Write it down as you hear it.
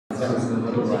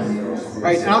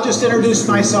Right, and I'll just introduce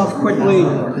myself quickly.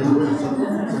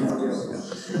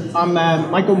 I'm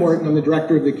Michael Morton. I'm the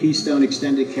director of the KeyStone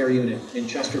Extended Care Unit in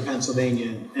Chester,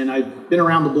 Pennsylvania. And I've been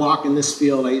around the block in this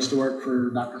field. I used to work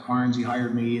for Dr. Carnes. He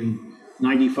hired me in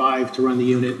 '95 to run the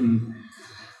unit. And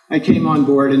I came on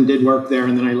board and did work there.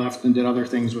 And then I left and did other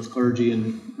things with clergy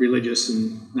and religious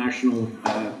and National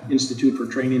Institute for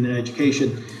Training and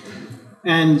Education.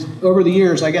 And over the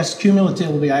years, I guess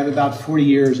cumulatively, I have about 40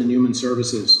 years in human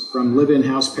services, from live-in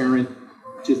house parent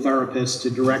to therapist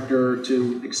to director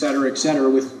to et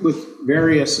cetera, with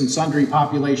various and sundry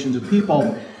populations of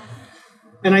people.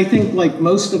 And I think, like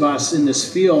most of us in this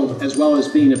field, as well as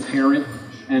being a parent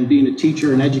and being a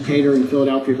teacher and educator in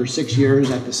Philadelphia for 6 years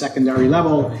at the secondary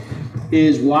level,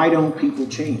 is why don't people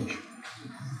change?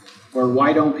 Or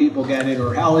why don't people get it?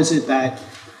 Or how is it that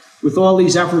with all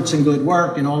these efforts and good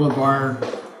work and all of our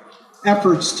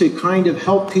efforts to kind of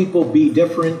help people be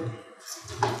different,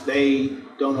 they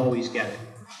don't always get it?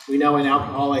 We know in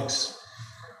alcoholics,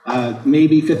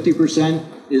 maybe 50%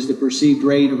 is the perceived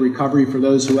rate of recovery for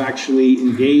those who actually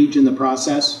engage in the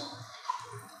process.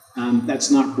 That's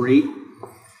not great.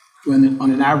 When on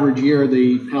an average year,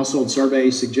 the household survey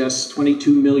suggests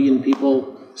 22 million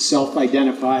people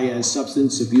self-identify as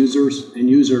substance abusers and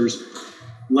users.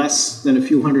 Less than a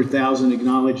few 100,000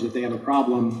 acknowledge that they have a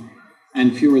problem,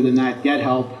 and fewer than that get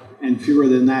help, and fewer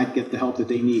than that get the help that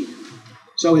they need.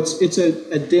 So it's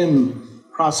a dim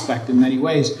prospect in many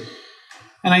ways.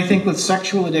 And I think with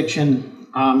sexual addiction,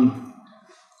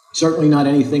 certainly not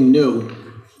anything new.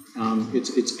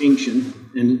 It's ancient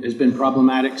and has been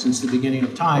problematic since the beginning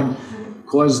of time,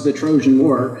 caused the Trojan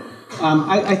War.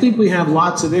 I think we have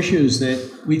lots of issues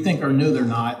that we think are new. They're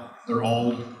not. They're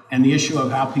old. And the issue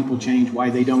of how people change, why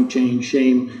they don't change,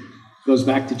 shame, goes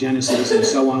back to Genesis and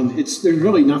so on. There's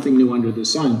really nothing new under the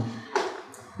sun.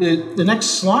 The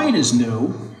next slide is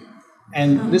new,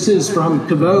 and this is from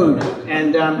Kavod.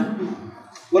 And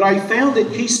what I found at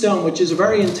KeyStone, which is a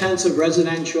very intensive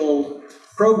residential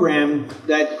program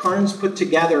that Carnes put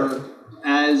together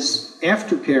as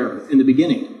aftercare in the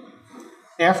beginning,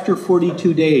 after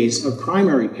 42 days of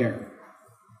primary care.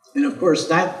 And of course,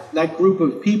 that group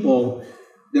of people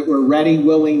that were ready,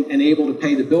 willing, and able to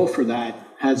pay the bill for that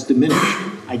has diminished,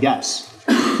 I guess.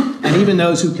 And even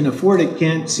those who can afford it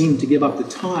can't seem to give up the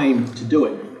time to do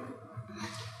it.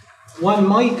 One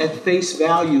might, at face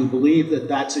value, believe that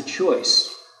that's a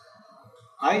choice.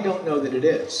 I don't know that it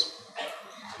is.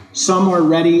 Some are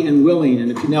ready and willing,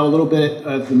 and if you know a little bit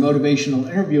of the motivational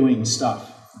interviewing stuff,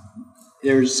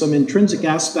 there's some intrinsic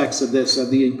aspects of this,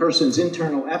 of the person's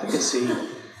internal efficacy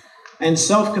and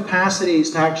self-capacities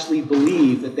to actually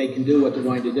believe that they can do what they're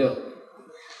going to do.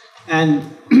 And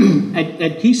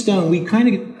at KeyStone, we kind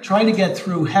of try to get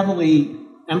through heavily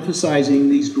emphasizing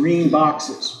these green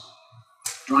boxes,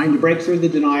 trying to break through the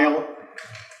denial,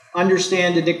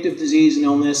 understand addictive disease and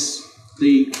illness,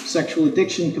 the sexual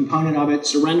addiction component of it,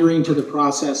 surrendering to the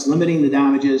process, limiting the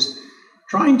damages,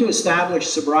 trying to establish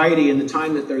sobriety in the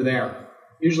time that they're there.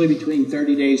 Usually between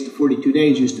 30 days to 42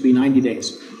 days, used to be 90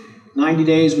 days. 90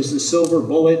 days was the silver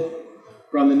bullet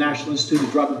from the National Institute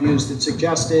of Drug Abuse that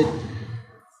suggested,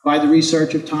 by the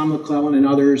research of Tom McClellan and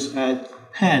others at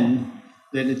Penn,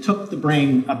 that it took the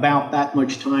brain about that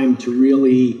much time to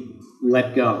really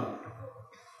let go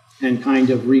and kind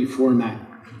of reformat.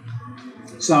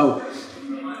 So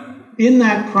in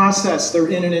that process, they're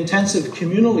in an intensive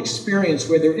communal experience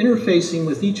where they're interfacing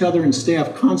with each other and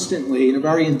staff constantly in a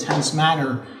very intense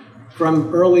manner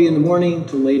from early in the morning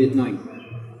to late at night.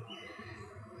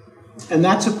 And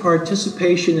that's a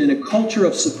participation in a culture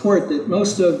of support that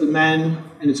most of the men,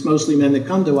 and it's mostly men that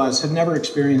come to us, have never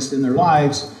experienced in their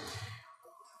lives.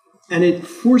 And it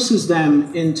forces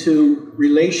them into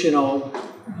relational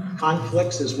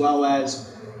conflicts as well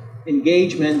as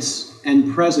engagements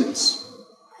and presence.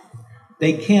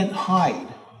 They can't hide.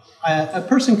 A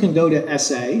person can go to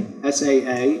SAA,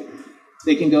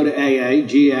 they can go to AA,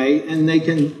 GA, and they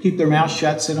can keep their mouth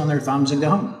shut, sit on their thumbs, and go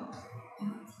home.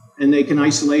 And they can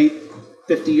isolate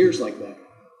 50 years like that.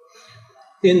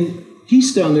 In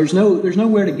KeyStone, there's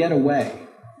nowhere to get away.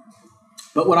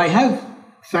 But what I have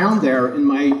found there in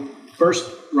my first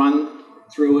run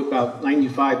through about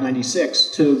 95, 96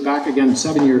 to back again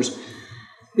 7 years,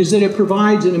 is that it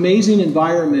provides an amazing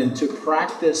environment to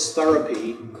practice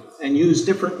therapy and use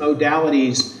different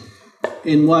modalities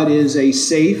in what is a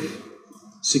safe,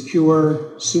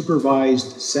 secure,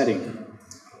 supervised setting.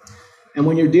 And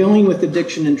when you're dealing with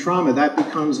addiction and trauma, that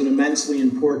becomes an immensely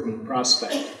important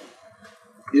prospect.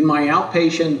 In my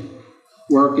outpatient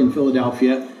work in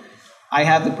Philadelphia, I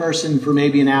have the person for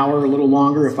maybe an hour, a little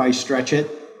longer if I stretch it,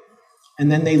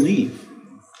 and then they leave.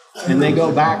 and they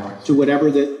go back to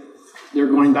whatever that they're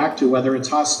going back to, whether it's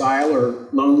hostile or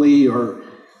lonely or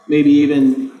maybe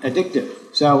even addictive.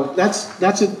 So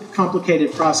that's a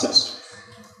complicated process.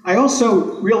 I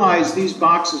also realized these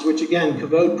boxes, which again,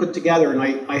 Kavod put together, and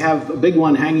I have a big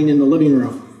one hanging in the living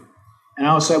room. And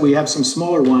also we have some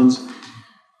smaller ones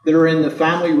that are in the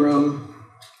family room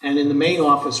and in the main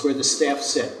office where the staff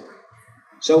sit.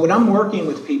 So when I'm working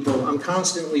with people, I'm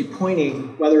constantly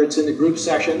pointing, whether it's in the group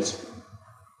sessions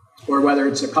or whether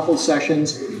it's a couple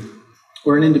sessions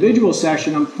or an individual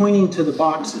session, I'm pointing to the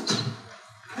boxes.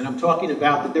 And I'm talking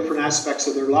about the different aspects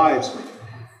of their lives.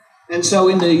 And so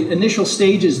in the initial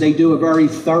stages, they do a very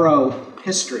thorough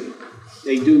history.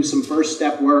 They do some first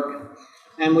step work.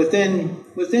 And within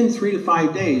 3 to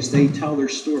 5 days, they tell their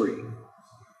story.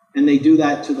 And they do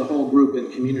that to the whole group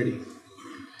and community.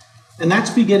 And that's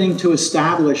beginning to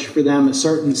establish for them a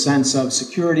certain sense of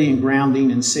security and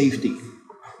grounding and safety.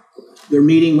 They're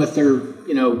meeting with their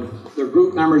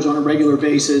group members on a regular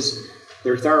basis,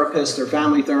 their therapist, their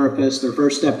family therapist, their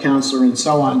first step counselor, and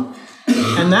so on.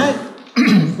 And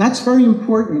that's very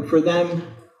important for them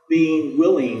being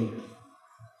willing,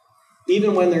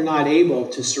 even when they're not able,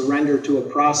 to surrender to a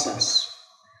process.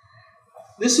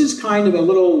 This is kind of a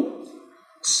little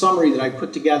summary that I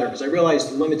put together because I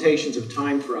realized the limitations of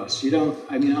time for us.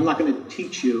 I'm not going to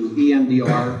teach you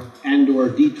EMDR and or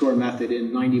detour method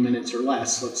in 90 minutes or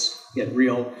less. Let's get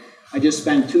real. I just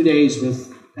spent 2 days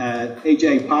with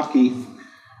AJ Popke,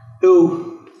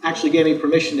 who actually gave me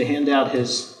permission to hand out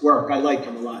his work. I like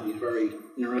him a lot. He's a very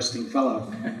interesting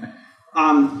fellow.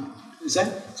 Is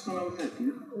that, what's going on with that?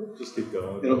 It'll just keep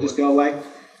going. It'll just go away?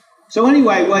 So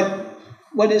anyway,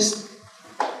 what is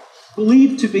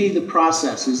believed to be the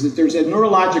process is that there's a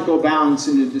neurological balance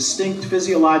in a distinct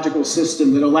physiological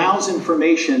system that allows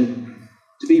information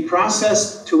to be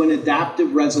processed to an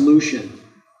adaptive resolution.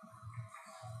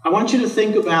 I want you to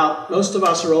think about, most of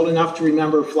us are old enough to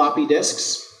remember floppy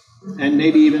disks, and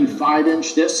maybe even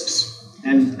 5-inch disks,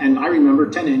 and I remember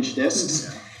 10-inch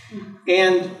disks.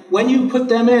 And when you put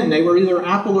them in, they were either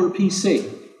Apple or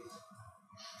PC.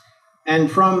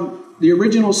 And from the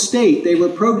original state, they were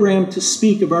programmed to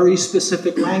speak a very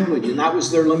specific language, and that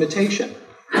was their limitation.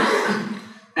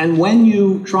 And when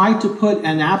you tried to put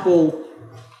an Apple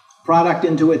product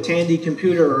into a Tandy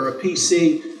computer or a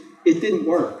PC, it didn't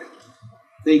work.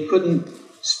 They couldn't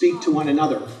speak to one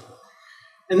another.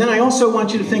 And then I also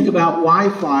want you to think about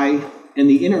Wi-Fi and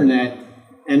the internet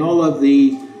and all of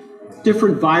the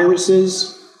different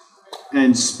viruses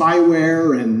and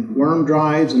spyware and worm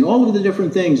drives and all of the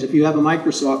different things. If you have a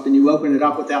Microsoft and you open it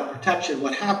up without protection,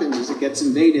 what happens is it gets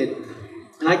invaded.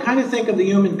 And I kind of think of the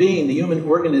human being, the human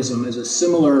organism, as a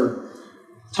similar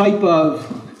type of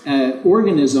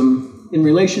organism in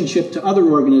relationship to other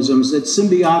organisms that's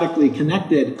symbiotically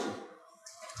connected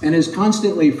and is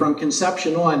constantly, from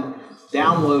conception on,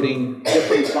 downloading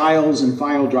different files and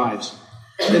file drives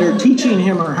that are teaching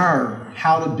him or her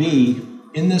how to be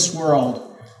in this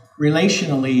world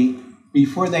relationally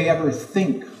before they ever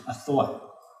think a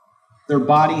thought. Their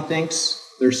body thinks,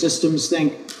 their systems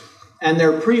think, and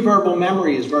their pre-verbal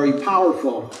memory is very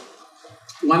powerful.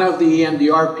 One of the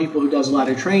EMDR people who does a lot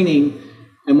of training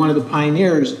and one of the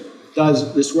pioneers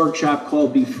does this workshop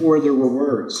called Before There Were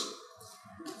Words.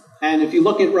 And if you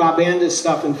look at Rob Anda's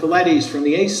stuff and Folletti's from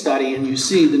the ACE study and you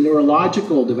see the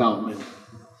neurological development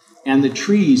and the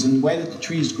trees and the way that the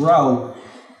trees grow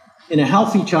in a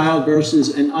healthy child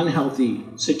versus an unhealthy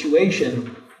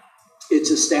situation,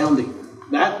 it's astounding.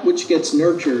 That which gets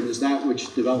nurtured is that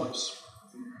which develops.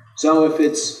 So if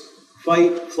it's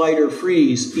fight, flight, or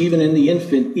freeze, even in the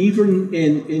infant, even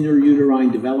in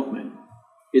intrauterine development,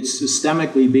 it's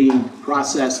systemically being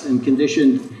processed and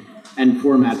conditioned and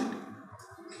formatted.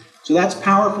 So that's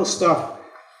powerful stuff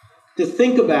to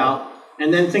think about,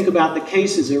 and then think about the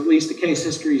cases, or at least the case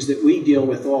histories that we deal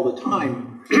with all the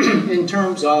time, in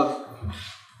terms of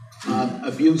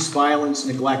abuse, violence,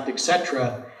 neglect,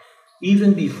 etc.,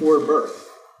 even before birth.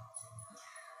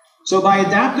 So by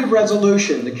adaptive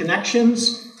resolution, the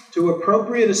connections to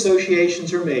appropriate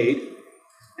associations are made,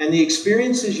 and the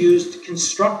experience is used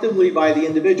constructively by the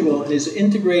individual and is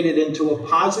integrated into a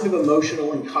positive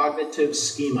emotional and cognitive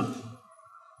schema.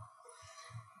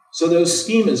 So those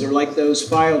schemas are like those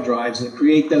file drives that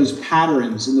create those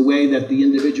patterns in the way that the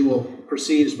individual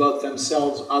perceives both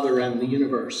themselves, other, and the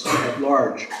universe at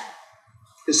large.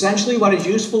 Essentially, what is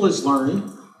useful is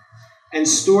learned and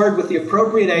stored with the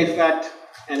appropriate affect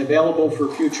and available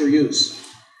for future use.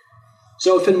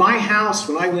 So if in my house,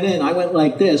 when I went in, I went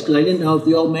like this because I didn't know if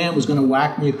the old man was going to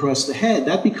whack me across the head,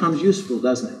 that becomes useful,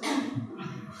 doesn't it?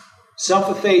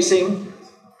 Self-effacing,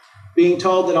 being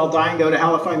told that I'll die and go to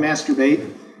hell if I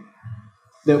masturbate,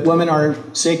 that women are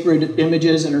sacred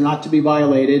images and are not to be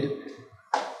violated.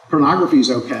 Pornography is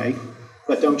okay,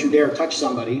 but don't you dare touch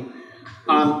somebody.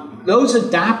 Those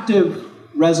adaptive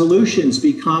resolutions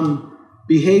become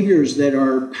behaviors that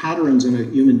are patterns in a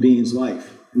human being's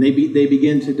life. And they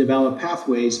begin to develop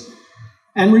pathways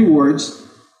and rewards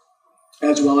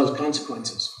as well as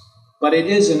consequences. But it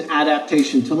is an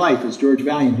adaptation to life, as George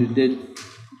Valiant, who did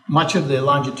much of the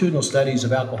longitudinal studies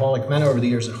of alcoholic men over the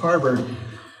years at Harvard,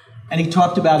 and he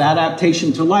talked about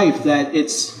adaptation to life, that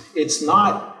it's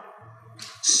not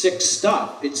sick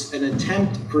stuff. It's an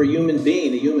attempt for a human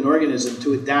being, a human organism,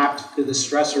 to adapt to the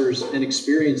stressors and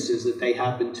experiences that they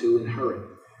happen to inherit.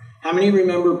 How many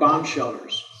remember bomb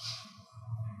shelters?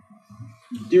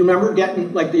 Do you remember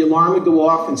getting, like, the alarm would go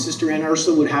off and Sister Ann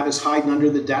Ursula would have us hiding under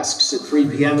the desks at 3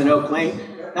 p.m. in Oak Lane?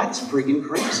 That's friggin'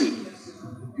 crazy.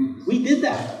 We did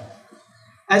that.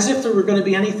 As if there were going to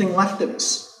be anything left of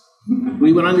us.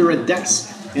 We went under a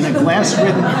desk in a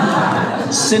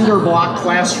glass-ridden cinder block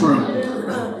classroom.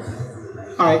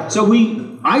 All right, so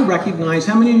I recognize,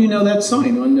 how many of you know that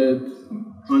sign on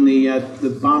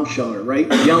the bomb shelter, right?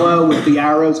 Yellow with the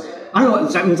arrows. I don't know,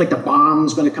 that means like the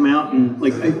bomb's going to come out, and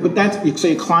like, but that's, so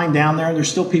you climb down there, and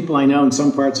there's still people I know in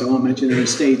some parts, I won't mention any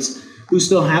states, who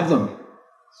still have them.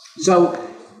 So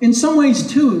in some ways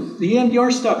too, the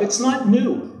EMDR stuff, it's not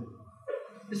new.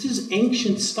 This is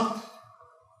ancient stuff.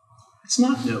 It's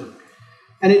not new.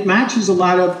 And it matches a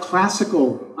lot of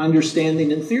classical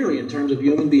understanding and theory in terms of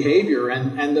human behavior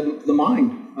and the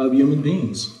mind of human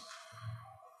beings.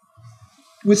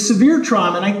 With severe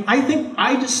trauma, and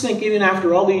I just think even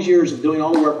after all these years of doing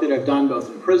all the work that I've done, both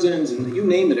in prisons and you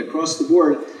name it, across the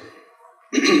board,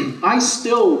 I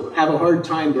still have a hard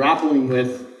time grappling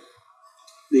with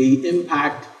the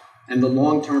impact and the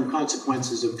long-term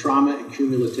consequences of trauma and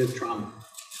cumulative trauma.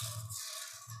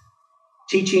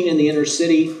 Teaching in the inner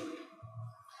city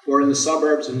or in the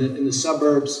suburbs, in the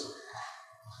suburbs,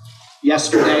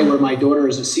 yesterday where my daughter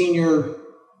is a senior,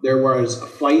 there was a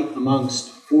fight amongst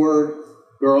 4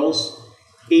 girls.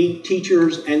 8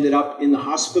 teachers ended up in the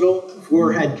hospital.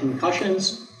 4 had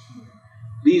concussions.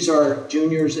 These are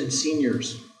juniors and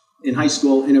seniors in high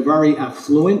school in a very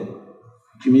affluent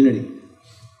community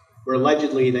where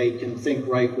allegedly they can think,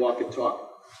 write, walk, and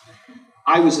talk.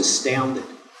 I was astounded.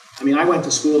 I mean, I went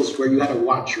to schools where you had to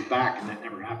watch your back, and that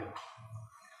never happened.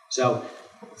 So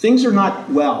things are not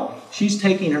well. She's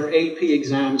taking her AP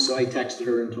exam, so I texted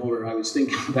her and told her I was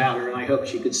thinking about her, and I hope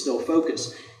she could still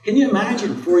focus. Can you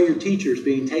imagine 4 of your teachers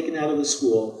being taken out of the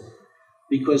school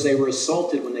because they were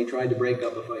assaulted when they tried to break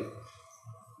up a fight?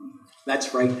 That's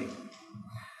frightening.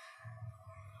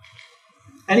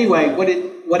 Anyway,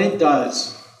 what it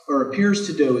does, or appears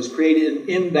to do, is create an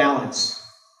imbalance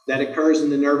that occurs in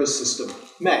the nervous system.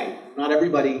 Not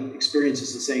everybody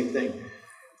experiences the same thing.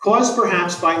 Caused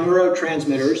perhaps by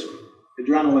neurotransmitters,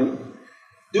 adrenaline.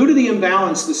 Due to the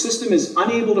imbalance, the system is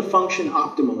unable to function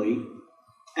optimally,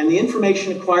 and the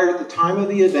information acquired at the time of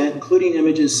the event, including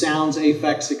images, sounds,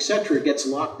 affects, etc., gets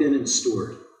locked in and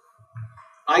stored.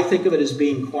 I think of it as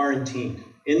being quarantined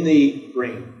in the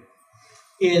brain,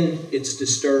 in its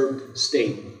disturbed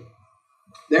state.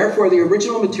 Therefore, the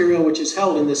original material which is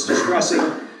held in this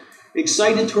distressing,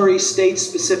 excitatory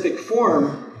state-specific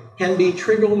form can be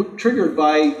triggered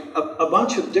by a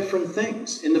bunch of different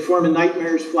things in the form of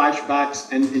nightmares,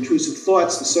 flashbacks, and intrusive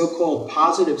thoughts, the so-called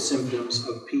positive symptoms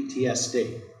of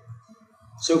PTSD.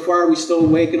 So far, are we still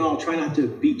awake and all? Try not to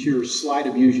beat your slide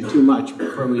abuse you too much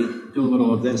before we do a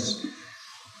little of this.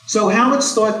 So how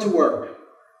it's thought to work.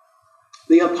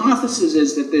 The hypothesis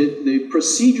is that the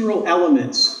procedural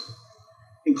elements,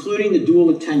 including the dual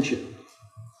attention,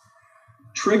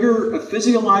 trigger a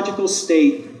physiological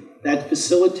state that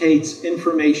facilitates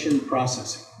information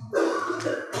processing.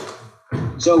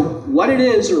 So what it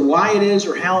is, or why it is,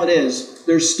 or how it is,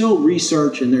 there's still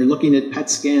research, and they're looking at PET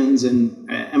scans and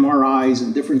MRIs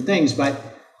and different things, but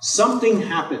something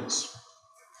happens.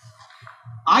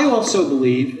 I also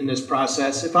believe in this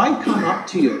process, if I come up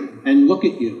to you and look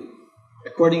at you,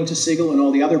 according to Siegel and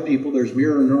all the other people, there's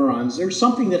mirror neurons, there's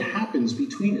something that happens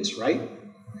between us, right?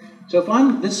 So if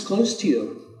I'm this close to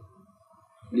you,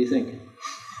 what do you think?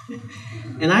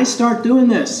 And I start doing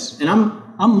this, and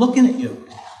I'm looking at you.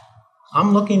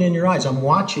 I'm looking in your eyes, I'm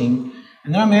watching,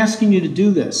 and then I'm asking you to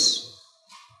do this.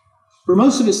 For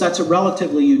most of us, that's a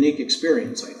relatively unique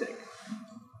experience, I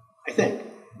think.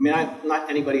 I mean, not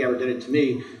anybody ever did it to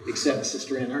me, except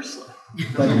Sister Ann Ursula.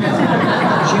 But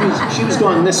she was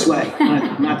going this way,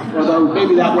 although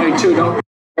maybe that way too, don't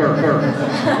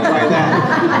try that.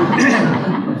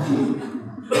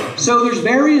 So there's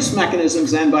various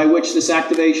mechanisms then by which this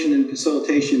activation and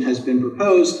facilitation has been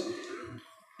proposed,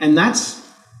 and that's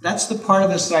that's the part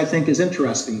of this that I think is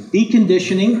interesting.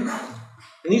 Deconditioning,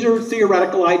 and these are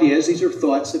theoretical ideas, these are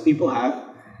thoughts that people have,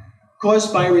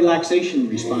 caused by a relaxation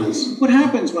response. What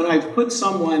happens when I've put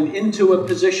someone into a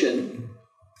position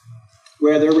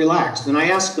where they're relaxed? And I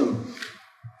ask them,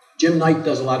 Jim Knight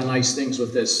does a lot of nice things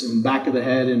with this, in the back of the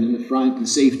head and in the front, and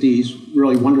safety. He's a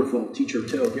really wonderful teacher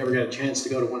too, if you ever get a chance to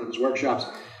go to one of his workshops.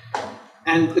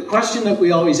 And the question that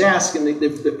we always ask, and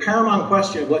the paramount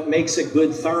question of what makes a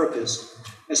good therapist,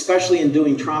 especially in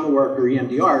doing trauma work or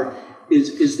EMDR,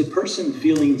 is the person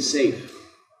feeling safe?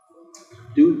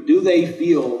 Do they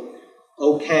feel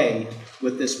okay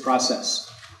with this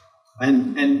process?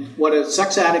 And what a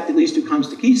sex addict, at least who comes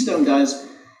to KeyStone, does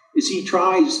is he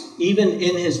tries, even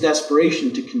in his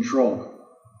desperation, to control.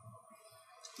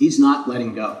 He's not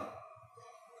letting go.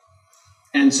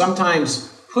 And sometimes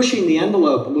pushing the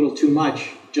envelope a little too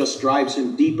much just drives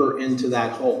him deeper into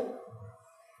that hole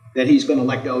that he's going to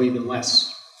let go even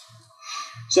less.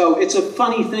 So it's a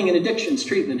funny thing in addictions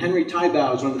treatment. Henry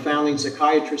Tybau is one of the founding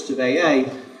psychiatrists of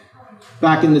AA.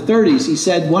 Back in the 30s, he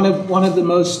said one of the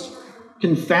most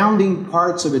confounding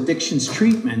parts of addictions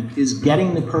treatment is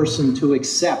getting the person to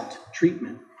accept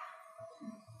treatment.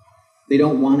 They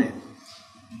don't want it,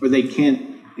 or they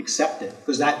can't accept it,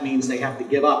 because that means they have to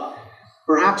give up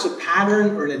perhaps a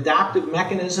pattern or an adaptive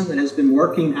mechanism that has been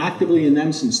working actively in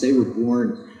them since they were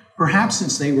born, perhaps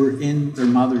since they were in their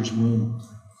mother's womb.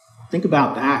 Think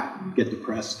about that, get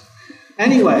depressed.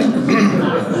 Anyway,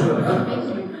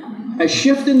 a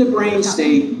shift in the brain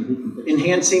state,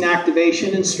 enhancing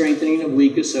activation and strengthening of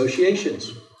weak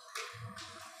associations.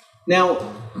 Now,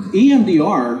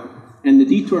 EMDR and the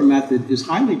detour method is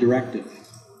highly directive.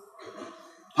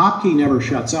 Popke never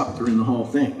shuts up during the whole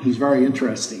thing. He's very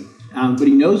interesting, but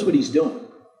he knows what he's doing.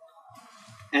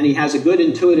 And he has a good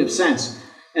intuitive sense.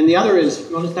 And the other is,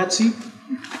 you want that seat?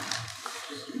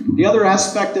 The other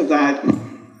aspect of that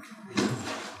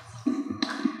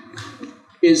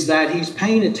is that he's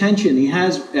paying attention. He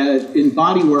has, in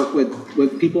body work,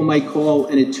 what people might call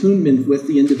an attunement with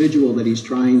the individual that he's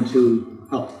trying to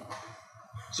help.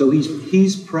 So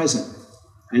he's present,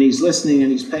 and he's listening,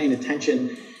 and he's paying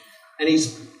attention, and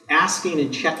he's asking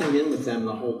and checking in with them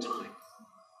the whole time.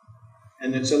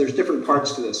 And then, so there's different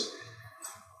parts to this.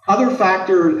 Other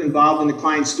factor involved in the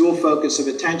client's dual focus of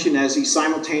attention as he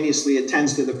simultaneously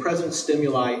attends to the present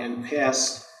stimuli and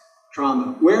past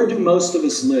trauma. Where do most of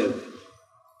us live?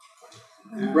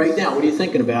 Right now, what are you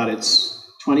thinking about? It's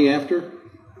 20 after?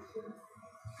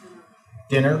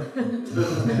 Dinner?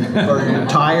 Or you're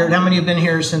tired? How many have been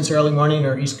here since early morning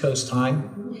or East Coast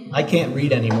time? I can't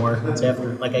read anymore. It's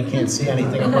after, like I can't see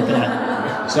anything I'm looking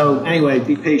at. So anyway,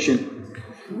 be patient.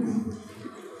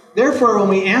 Therefore, when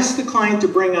we ask the client to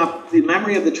bring up the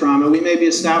memory of the trauma, we may be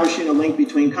establishing a link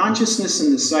between consciousness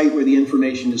and the site where the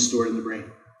information is stored in the brain.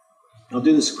 I'll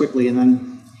do this quickly, and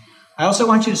then I also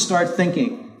want you to start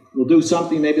thinking. We'll do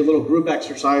something, maybe a little group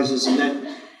exercises, and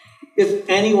then if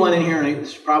anyone in here, and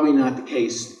it's probably not the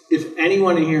case, if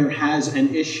anyone in here has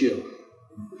an issue,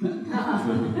 don't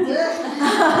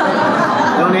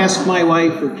ask my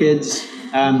wife or kids.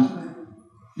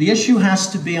 The issue has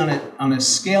to be on a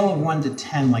scale of 1 to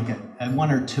 10, like a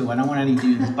 1 or 2. I don't want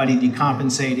anybody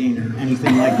decompensating or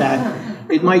anything like that.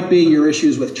 It might be your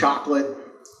issues with chocolate,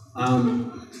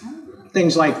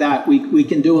 things like that. We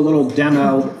can do a little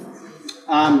demo.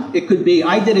 It could be,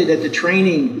 I did it at the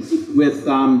training with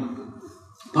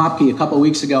Popke a couple of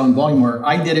weeks ago in Baltimore.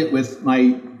 I did it with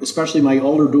especially my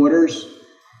older daughters.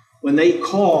 When they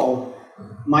call,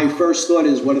 my first thought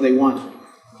is, what do they want?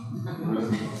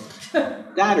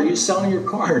 Dad, are you selling your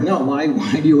car? No, why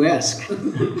do you ask?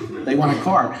 They want a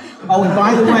car. Oh, and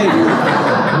by the way,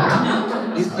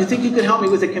 you think you could help me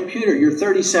with a computer? You're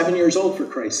 37 years old, for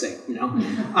Christ's sake, you know?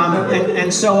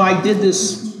 And so I did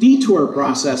this detour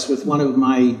process with one of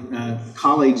my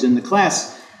colleagues in the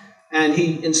class, and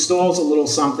he installs a little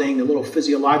something, a little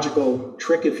physiological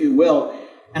trick, if you will,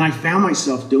 and I found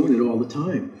myself doing it all the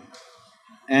time.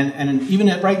 And even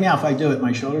right now, if I do it,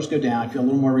 my shoulders go down, I feel a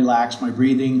little more relaxed, my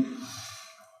breathing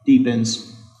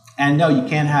deepens. And no, you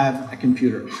can't have a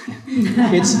computer.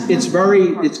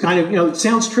 It's kind of, you know, it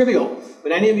sounds trivial,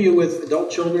 but any of you with adult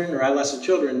children or adolescent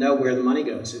children know where the money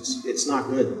goes. It's not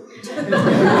good.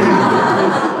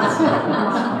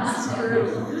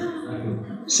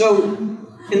 So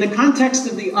in the context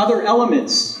of the other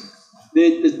elements,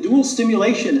 the dual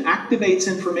stimulation activates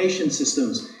information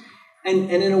systems. And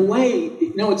in a way,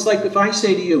 you know, it's like if I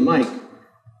say to you, Mike,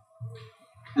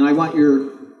 and I want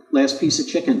your last piece of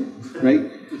chicken,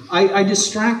 right? I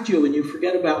distract you and you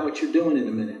forget about what you're doing in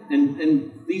a minute.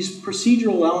 And these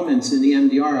procedural elements in the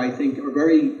MDR, I think, are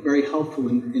very, very helpful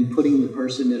in putting the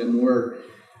person at a more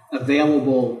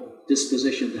available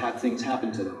disposition to have things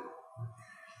happen to them.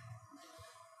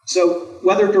 So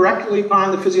whether directly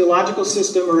upon the physiological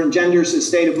system or engenders a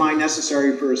state of mind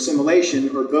necessary for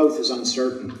assimilation, or both, is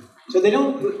uncertain. So they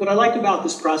don't, what I like about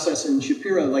this process in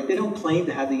Shapiro, like, they don't claim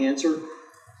to have the answer.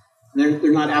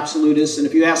 They're not absolutists. And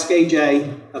if you ask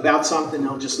AJ about something,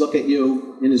 he'll just look at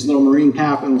you in his little Marine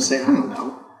cap and will say, I don't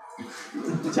know.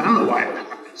 So I don't know why it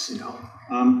happens, you know.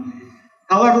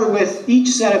 However, with each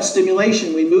set of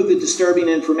stimulation, we move the disturbing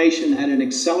information at an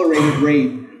accelerated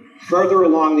rate further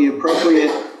along the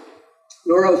appropriate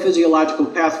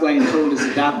neurophysiological pathway until it is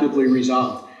adaptively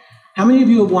resolved. How many of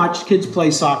you have watched kids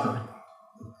play soccer?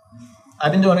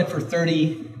 I've been doing it for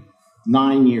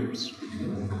 39 years.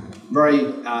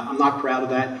 I'm not proud of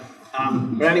that.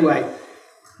 But anyway,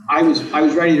 I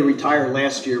was ready to retire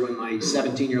last year when my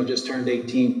 17-year-old just turned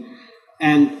 18.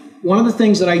 And one of the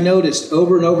things that I noticed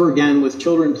over and over again with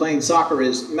children playing soccer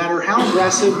is no matter how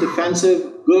aggressive,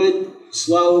 defensive, good,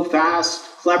 slow, fast,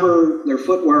 clever their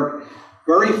footwork,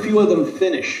 very few of them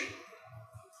finish.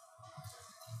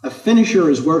 A finisher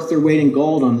is worth their weight in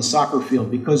gold on the soccer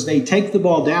field because they take the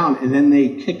ball down and then they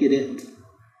kick it in.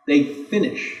 They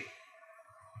finish.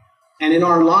 And in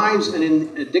our lives and in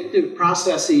addictive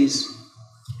processes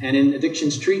and in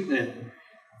addictions treatment,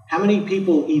 how many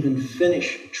people even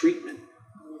finish treatment?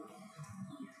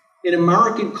 In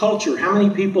American culture, how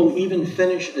many people even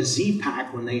finish a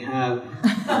Z-Pack when they have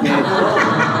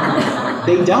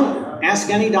They don't.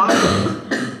 Ask any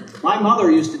doctor. My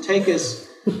mother used to take us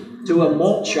to a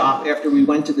malt shop after we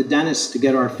went to the dentist to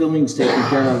get our fillings taken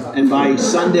care of, and by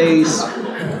Sundays,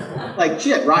 like,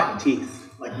 she had rotten teeth,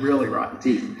 like really rotten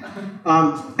teeth.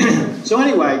 So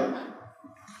anyway,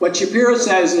 what Shapiro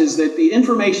says is that the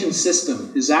information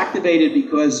system is activated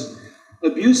because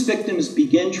abuse victims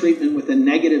begin treatment with a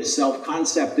negative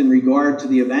self-concept in regard to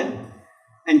the event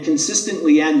and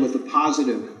consistently end with a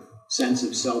positive sense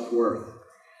of self-worth.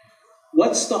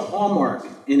 What's the hallmark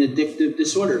in addictive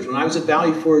disorders? When I was at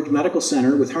Valley Forge Medical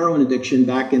Center with heroin addiction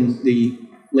back in the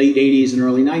late 80s and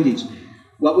early 90s,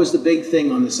 what was the big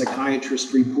thing on the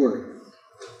psychiatrist report?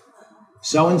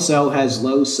 So-and-so has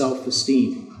low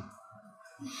self-esteem.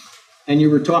 And you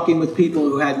were talking with people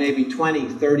who had maybe 20,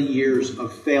 30 years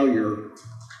of failure,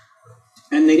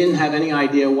 and they didn't have any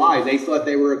idea why. They thought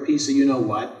they were a piece of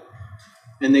you-know-what,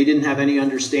 and they didn't have any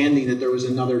understanding that there was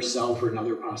another self or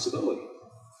another possibility.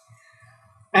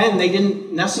 And they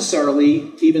didn't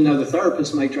necessarily, even though the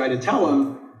therapist might try to tell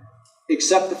them,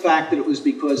 accept the fact that it was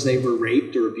because they were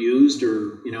raped or abused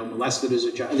or, molested as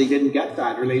a child. They didn't get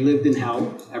that, or they lived in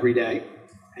hell every day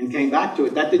and came back to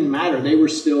it. That didn't matter. They were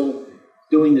still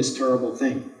doing this terrible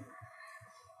thing.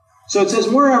 So it says,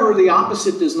 moreover, the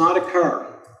opposite does not occur.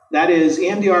 That is,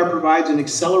 EMDR provides an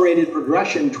accelerated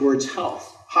progression towards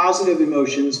health, positive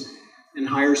emotions, and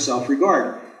higher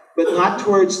self-regard, but not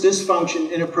towards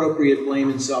dysfunction, inappropriate blame,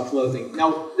 and self-loathing.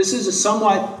 Now, this is a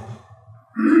somewhat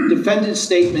defended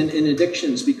statement in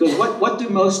addictions, because what do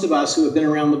most of us who have been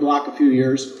around the block a few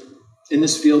years in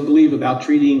this field believe about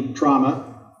treating trauma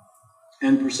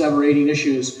and perseverating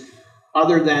issues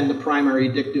other than the primary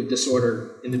addictive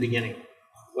disorder in the beginning?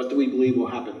 What do we believe will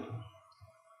happen?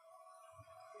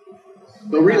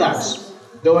 They'll relapse.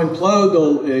 They'll implode,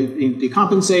 they'll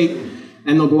decompensate,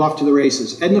 and they'll go off to the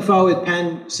races. Edna Foe at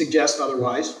Penn suggests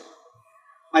otherwise.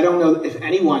 I don't know if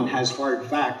anyone has hard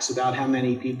facts about how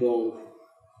many people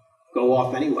go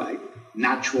off anyway.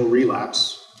 Natural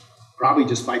relapse, probably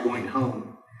just by going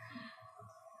home.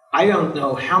 I don't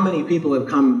know how many people have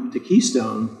come to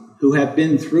KeyStone who have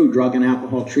been through drug and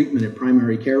alcohol treatment at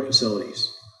primary care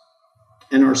facilities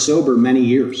and are sober many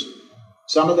years.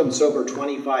 Some of them sober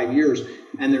 25 years,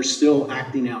 and they're still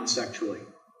acting out sexually.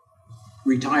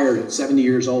 Retired at 70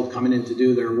 years old, coming in to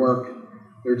do their work,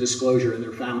 their disclosure and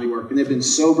their family work. And they've been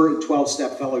sober at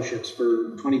 12-step fellowships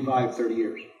for 25, 30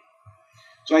 years.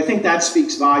 So I think that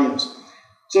speaks volumes.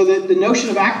 So the notion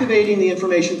of activating the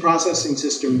information processing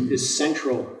system is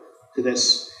central to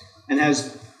this and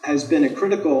has been a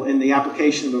critical in the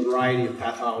application of a variety of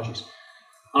pathologies.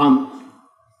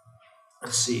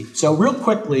 Let's see. So real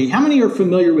quickly, how many are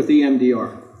familiar with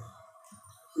EMDR?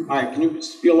 All right, can you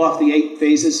peel off the 8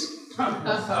 phases?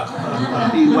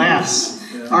 He laughs.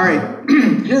 All right,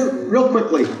 here, real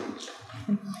quickly.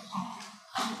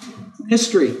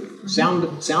 History.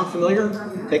 Sound familiar?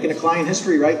 Taking a client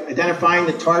history, right? Identifying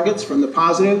the targets from the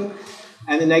positive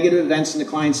and the negative events in the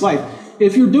client's life.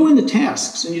 If you're doing the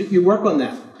tasks and you work on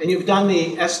them, and you've done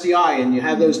the SDI, and you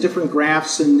have those different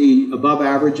graphs in the above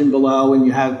average and below, and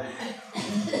you have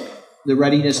the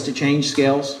readiness to change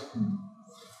scales,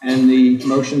 and the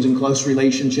emotions and close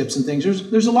relationships and things,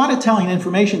 there's a lot of telling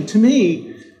information. To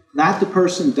me, That the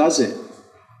person does it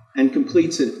and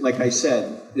completes it, like I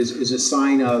said, is a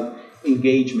sign of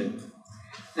engagement.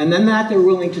 And then that they're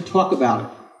willing to talk about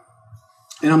it.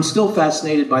 And I'm still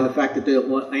fascinated by the fact that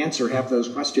they'll answer half those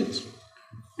questions.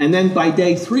 And then by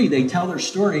day 3, they tell their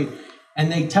story,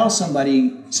 and they tell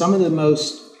somebody some of the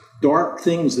most dark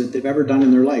things that they've ever done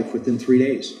in their life within 3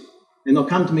 days. And they'll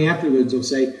come to me afterwards, they'll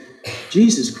say,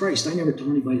 Jesus Christ, I never told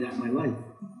anybody that in my life.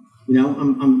 You know,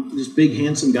 I'm this big,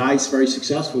 handsome guy, he's very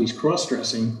successful, he's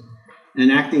cross-dressing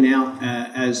and acting out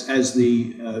as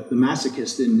the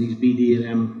masochist in these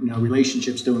BD&M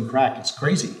relationships doing crack. It's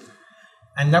crazy.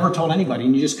 And never told anybody,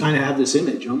 and you just kind of have this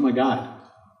image, oh my God.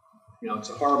 You know, it's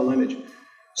a horrible image.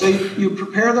 So you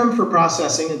prepare them for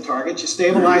processing and targets, you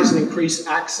stabilize and increase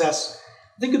access.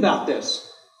 Think about this.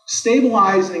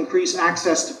 Stabilize and increase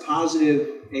access to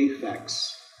positive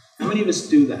affects. How many of us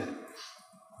do that?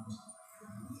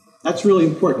 That's really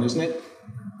important, isn't it?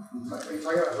 Are you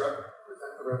talking about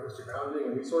reference to grounding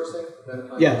and resourcing?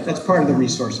 Yeah, that's part of the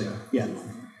resourcing. Yeah.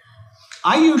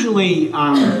 I usually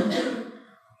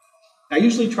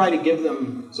try to give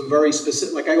them some very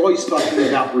specific, like I always talk to them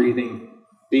about breathing,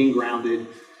 being grounded.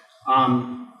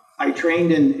 I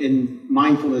trained in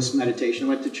mindfulness meditation. I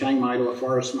went to Chiang Mai to a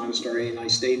forest monastery, and I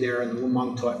stayed there, and the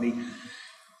monk taught me.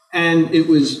 And it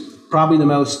was probably the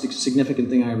most significant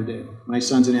thing I ever did. My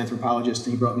son's an anthropologist,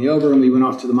 and he brought me over, and we went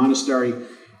off to the monastery,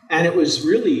 and it was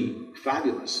really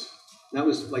fabulous. That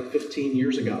was like 15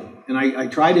 years ago. And I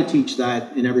try to teach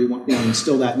that in every one,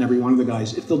 instill that in every one of the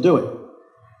guys, if they'll do it.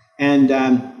 And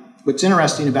what's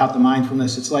interesting about the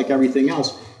mindfulness, it's like everything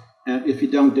else. If you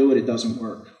don't do it, it doesn't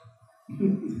work.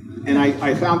 And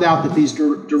I found out that these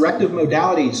directive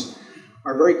modalities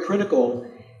are very critical.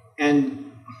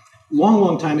 And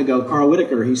long time ago, Carl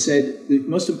Whitaker, he said, the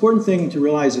most important thing to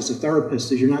realize as a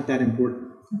therapist is you're not that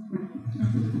important.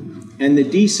 And the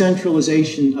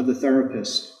decentralization of the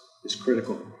therapist is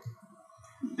critical.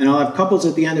 And I'll have couples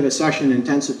at the end of a session, an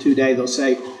intensive 2-day, they'll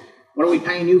say, what are we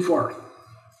paying you for?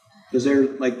 Because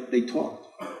they talked.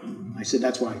 I said,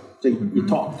 that's why. So you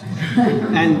talked.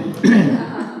 And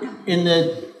in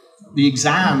the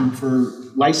exam for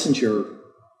licensure,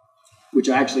 which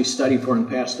I actually studied for and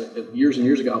passed years and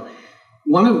years ago,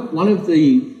 one of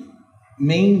the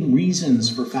main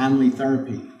reasons for family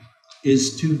therapy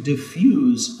is to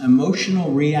diffuse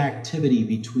emotional reactivity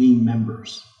between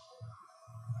members.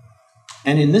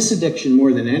 And in this addiction,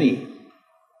 more than any,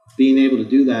 being able to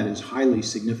do that is highly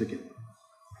significant.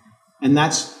 And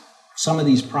that's some of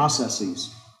these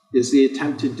processes, is the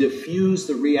attempt to diffuse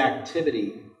the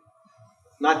reactivity,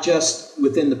 not just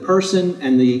within the person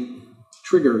and the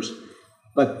triggers,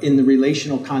 but in the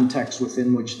relational context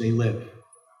within which they live.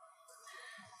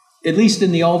 At least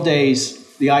in the old days,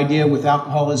 the idea with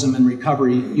alcoholism and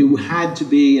recovery, you had to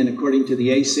be, and according to the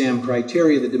ASAM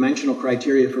criteria, the dimensional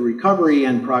criteria for recovery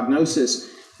and prognosis,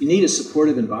 you need a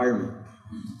supportive environment.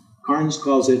 Carnes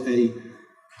calls it a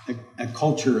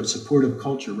culture, a supportive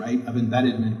culture, right, of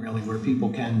embedment, really, where people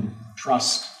can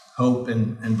trust, hope,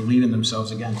 and believe in themselves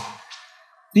again.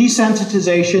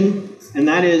 Desensitization, and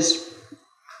that is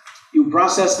you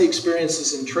process the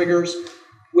experiences and triggers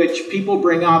which people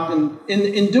bring up, and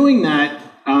in doing that,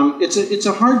 it's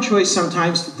a hard choice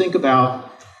sometimes to think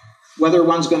about whether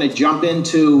one's going to jump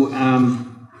into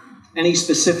any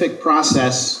specific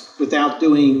process without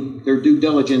doing their due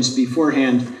diligence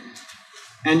beforehand.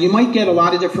 And you might get a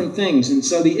lot of different things. And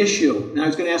so the issue, and I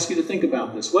was going to ask you to think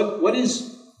about this, what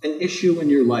is an issue in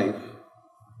your life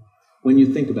when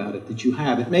you think about it that you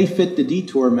have? It may fit the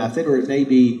detour method, or it may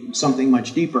be something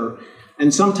much deeper.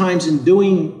 And sometimes in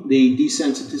doing the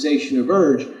desensitization of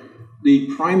urge, the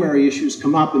primary issues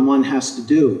come up and one has to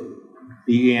do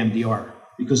the EMDR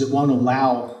because it won't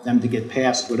allow them to get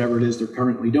past whatever it is they're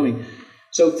currently doing.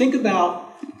 So think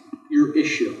about your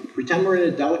issue. Pretend we're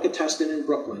in a delicatessen in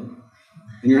Brooklyn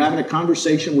and you're having a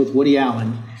conversation with Woody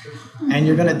Allen and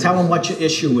you're going to tell him what your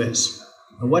issue is.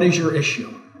 What is your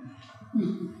issue?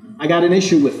 I got an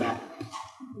issue with that.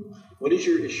 What is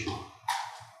your issue?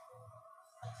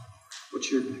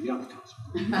 What's your, you don't have to tell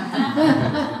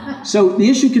us. So the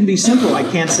issue can be simple. I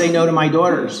can't say no to my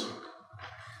daughters.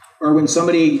 Or when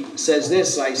somebody says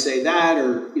this, I say that,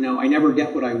 or, I never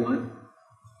get what I want.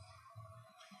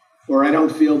 Or I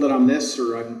don't feel that I'm this,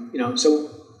 or I'm, So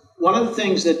one of the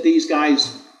things that these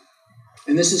guys,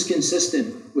 and this is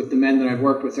consistent with the men that I've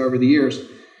worked with over the years,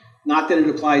 not that it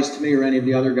applies to me or any of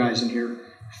the other guys in here,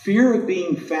 fear of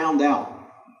being found out.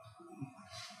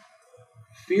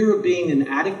 Fear of being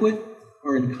inadequate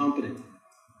or incompetent.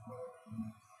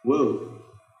 Whoa.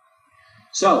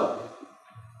 So,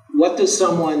 what does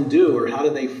someone do, or how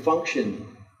do they function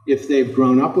if they've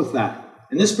grown up with that?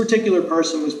 And this particular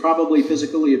person was probably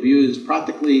physically abused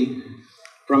practically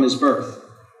from his birth.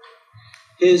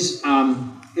 His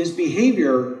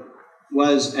behavior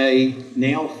was a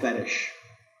nail fetish,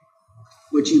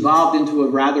 which evolved into a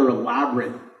rather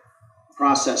elaborate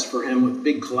process for him with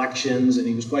big collections, and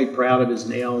he was quite proud of his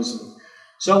nails and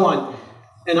so on.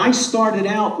 And I started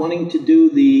out wanting to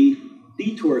do the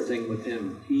detour thing with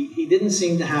him. He didn't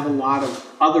seem to have a lot of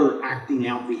other acting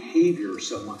out behavior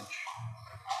so much.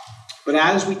 But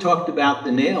as we talked about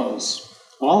the nails,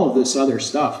 all of this other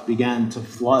stuff began to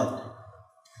flood.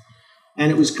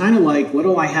 And it was kind of like, what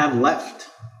do I have left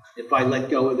if I let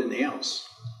go of the nails?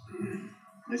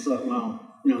 I thought, well,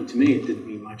 to me it didn't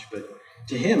mean much, but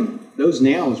to him, those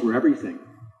nails were everything.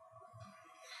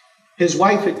 His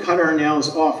wife had cut her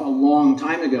nails off a long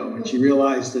time ago when she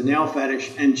realized the nail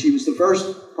fetish, and she was the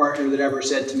first partner that ever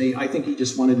said to me, I think he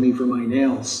just wanted me for my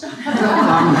nails. I'm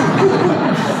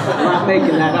not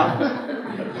making that up.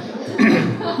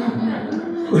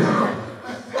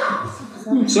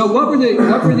 So what were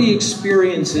the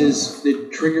experiences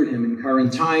that triggered him in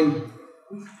current time?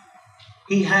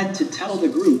 He had to tell the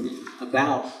group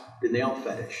about the nail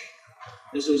fetish.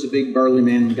 This was a big burly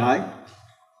man guy,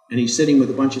 and he's sitting with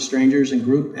a bunch of strangers in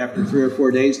group after 3 or 4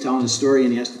 days telling his story,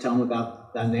 and he has to tell them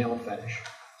about that nail fetish.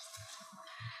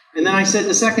 And then I said,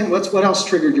 the second, what else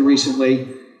triggered you recently?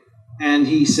 And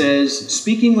he says,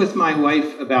 speaking with my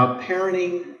wife about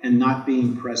parenting and not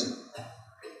being present.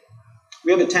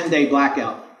 We have a 10-day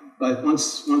blackout, but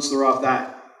once they're off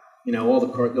that, all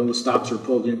the stops are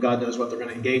pulled, God knows what they're going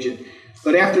to engage in.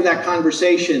 But after that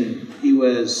conversation, he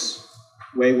was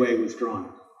way, way withdrawn.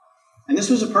 And this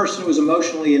was a person who was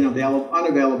emotionally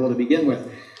unavailable to begin with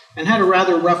and had a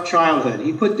rather rough childhood.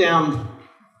 He put down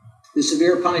the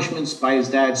severe punishments by his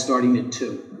dad starting at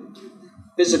 2.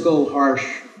 Physical, harsh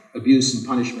abuse and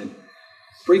punishment.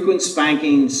 Frequent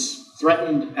spankings,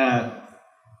 threatened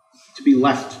to be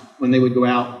left when they would go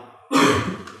out.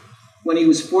 When he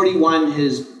was 41,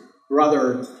 his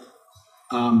brother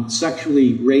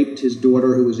sexually raped his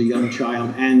daughter, who was a young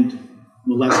child, and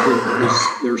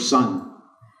molested their son,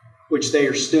 which they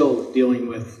are still dealing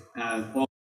with all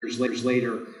years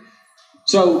later.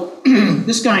 So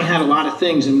this guy had a lot of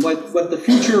things, and what the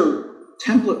future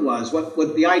template was,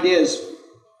 what the idea is,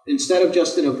 instead of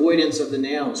just an avoidance of the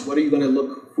nails, what are you going to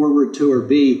look forward to or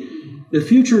be? The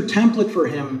future template for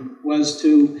him was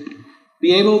to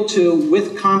be able to,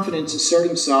 with confidence, assert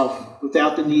himself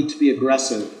without the need to be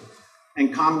aggressive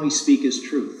and calmly speak his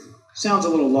truth. Sounds a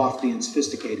little lofty and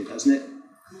sophisticated, doesn't it?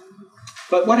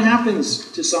 But what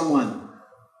happens to someone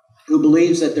who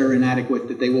believes that they're inadequate,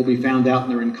 that they will be found out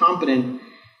and they're incompetent?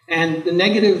 And the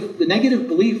negative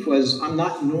belief was, I'm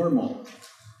not normal.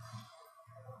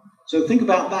 So think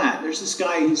about that. There's this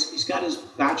guy, he's got his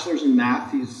bachelor's in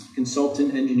math, he's a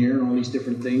consultant, engineer, and all these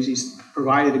different things. He's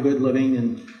provided a good living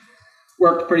and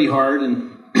worked pretty hard.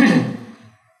 And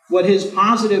what his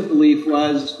positive belief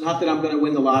was, not that I'm going to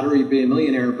win the lottery, be a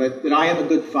millionaire, but that I am a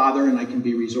good father and I can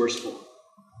be resourceful.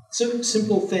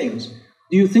 Simple things.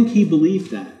 Do you think he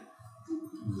believed that?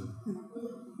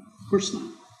 Of course not.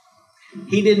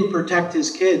 He didn't protect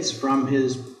his kids from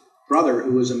his brother,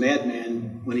 who was a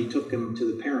madman, when he took him to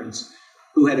the parents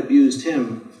who had abused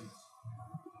him.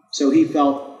 So he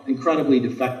felt incredibly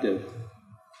defective.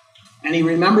 And he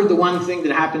remembered the one thing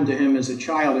that happened to him as a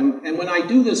child. And when I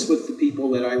do this with the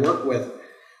people that I work with,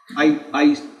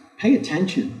 I pay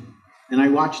attention, and I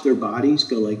watch their bodies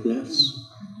go like this.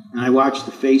 And I watch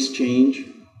the face change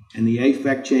and the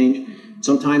affect change.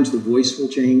 Sometimes the voice will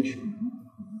change.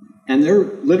 And they're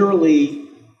literally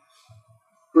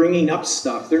bringing up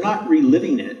stuff. They're not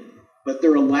reliving it, but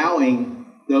they're allowing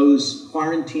those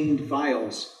quarantined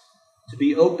files to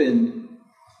be opened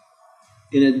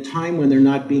in a time when they're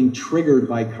not being triggered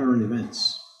by current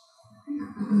events.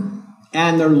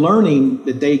 And they're learning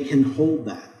that they can hold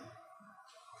that.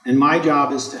 And my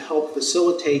job is to help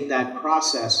facilitate that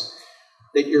process,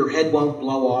 that your head won't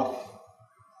blow off.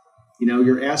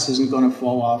 Your ass isn't going to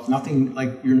fall off. Nothing,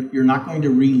 like you're not going to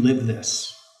relive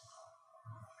this.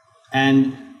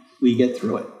 And we get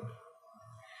through it.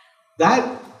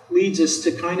 That leads us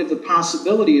to kind of the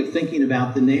possibility of thinking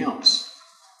about the nails.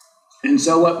 And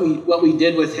so what we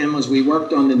did with him was we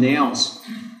worked on the nails.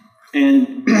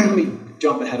 And let me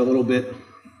jump ahead a little bit.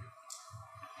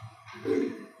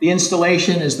 The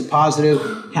installation is the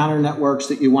positive counter networks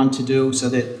that you want to do so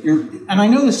that and I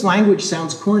know this language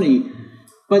sounds corny,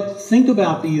 but think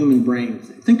about the human brain.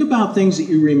 Think about things that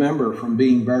you remember from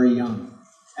being very young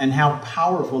and how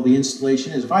powerful the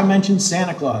installation is. If I mention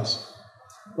Santa Claus,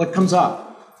 what comes up?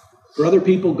 For other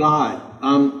people, God.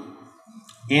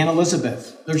 Anne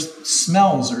Elizabeth. There's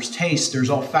smells, there's taste, there's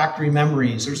olfactory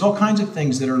memories, there's all kinds of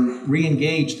things that are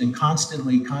re-engaged and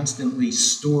constantly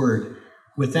stored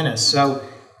within us. So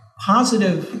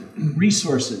positive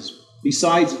resources,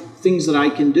 besides things that I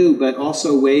can do, but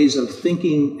also ways of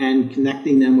thinking and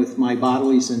connecting them with my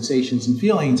bodily sensations and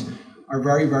feelings, are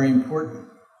very, very important.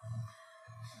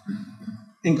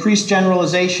 Increased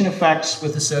generalization effects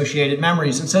with associated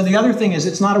memories. And so the other thing is,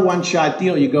 it's not a one-shot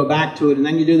deal. You go back to it and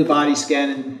then you do the body scan.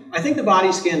 And I think the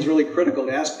body scan is really critical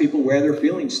to ask people where they're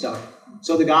feeling stuff.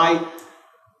 So the guy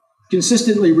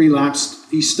consistently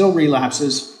relapsed. He still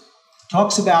relapses.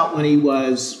 Talks about when he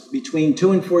was between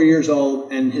 2 and 4 years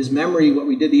old, and his memory, what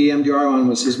we did the EMDR on,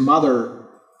 was his mother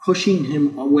pushing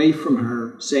him away from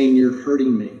her, saying, "You're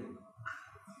hurting me."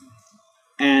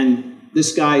 And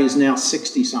this guy is now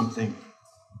 60-something.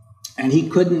 And he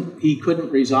couldn't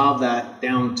resolve that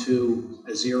down to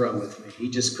a 0 with me. He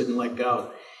just couldn't let go.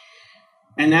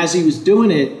 And as he was doing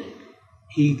it,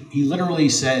 he literally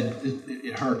said,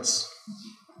 it hurts.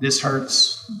 This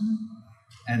hurts.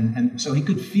 And so he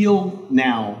could feel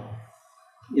now,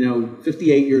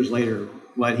 58 years later,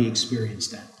 what he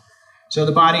experienced then. So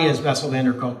the body, as Bessel van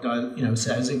der Kolk does,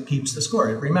 says, it keeps the score.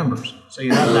 It remembers. So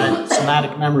you have that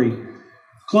somatic memory.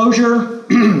 Closure.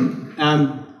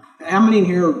 How many in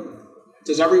here?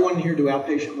 Does everyone here do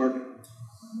outpatient work?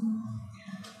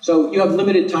 So you have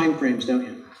limited time frames, don't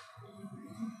you?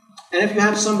 And if you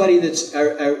have somebody that's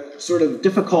a sort of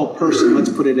difficult person, let's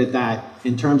put it at that,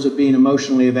 in terms of being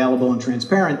emotionally available and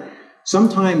transparent,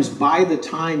 sometimes by the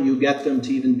time you get them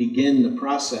to even begin the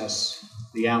process,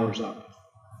 the hour's up.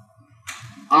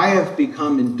 I have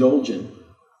become indulgent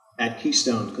at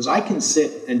KeyStone because I can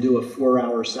sit and do a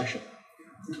 4-hour session.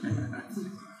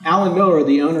 Alan Miller,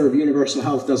 the owner of Universal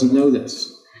Health, doesn't know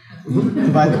this.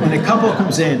 But when a couple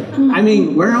comes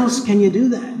in, where else can you do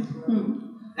that?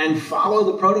 And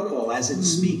follow the protocol as it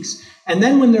speaks. And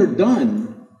then when they're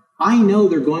done, I know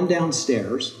they're going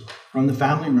downstairs from the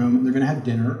family room, and they're going to have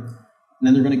dinner, and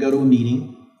then they're going to go to a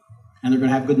meeting, and they're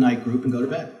going to have good night group and go to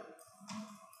bed.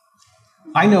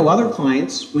 I know other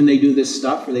clients, when they do this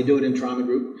stuff, or they do it in trauma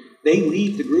group, they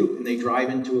leave the group and they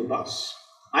drive into a bus.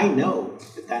 I know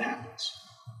that happens.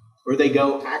 Or they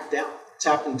go act out. It's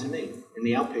happened to me in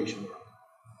the outpatient world.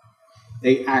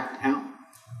 They act out.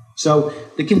 So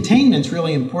the containment's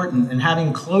really important, and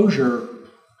having closure.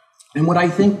 And what I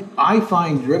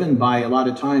find driven by a lot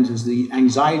of times is the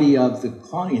anxiety of the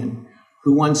client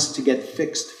who wants to get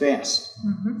fixed fast.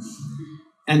 Mm-hmm.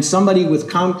 And somebody with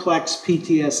complex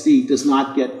PTSD does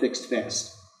not get fixed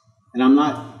fast. And I'm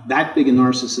not that big a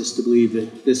narcissist to believe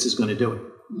that this is going to do it,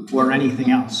 or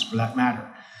anything else for that matter.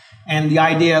 And the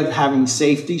idea of having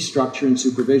safety, structure, and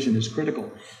supervision is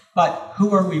critical. But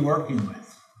who are we working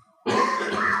with?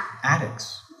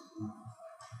 Addicts.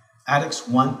 Addicts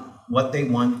want what they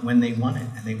want when they want it,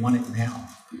 and they want it now.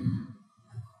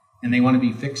 And they want to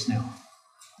be fixed now.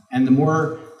 And the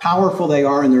more powerful they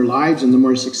are in their lives and the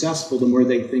more successful, the more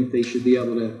they think they should be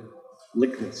able to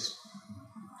lick this.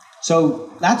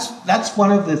 So that's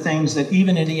one of the things that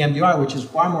even in EMDR, which is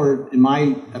far more, in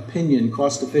my opinion,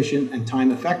 cost efficient and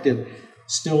time effective,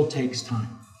 still takes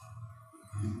time.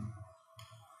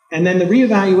 And then the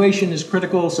reevaluation is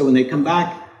critical. So when they come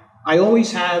back, I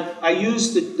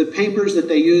use the papers that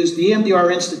they use. The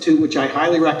EMDR Institute, which I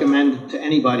highly recommend to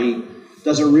anybody,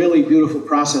 does a really beautiful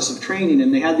process of training.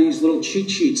 And they have these little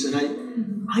cheat sheets.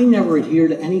 And I never adhere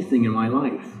to anything in my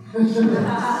life.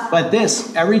 But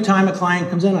this, every time a client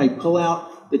comes in, I pull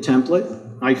out the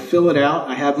template, I fill it out,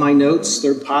 I have my notes,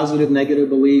 their positive, negative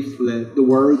belief, the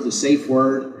word, the safe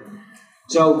word.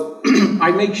 So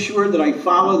I make sure that I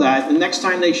follow that. The next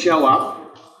time they show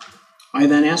up, I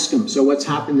then ask them, so what's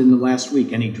happened in the last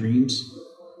week? Any dreams?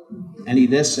 Any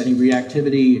this, any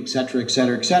reactivity, et cetera, et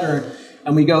cetera, et cetera.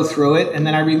 And we go through it, and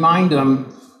then I remind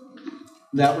them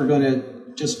that we're going to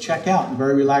just check out in a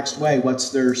very relaxed way what's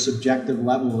their subjective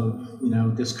level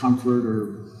of discomfort,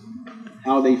 or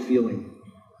how are they feeling,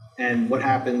 and what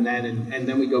happened then, and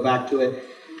then we go back to it.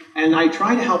 And I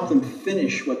try to help them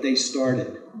finish what they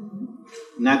started.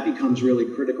 And that becomes really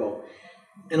critical.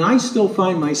 And I still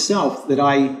find myself that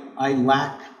I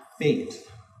lack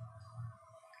faith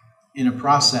in a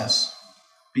process,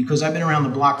 because I've been around the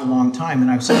block a long time, and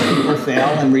I've seen people fail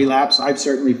and relapse. I've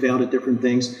certainly failed at different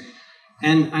things.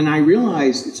 And I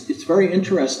realize it's very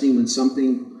interesting when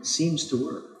something seems to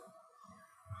work.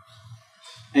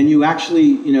 And you actually,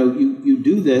 you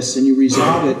do this and you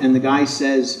resolve it, and the guy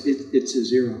says it's a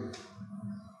 0.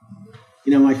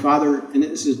 My father, and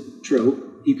this is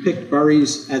true, he picked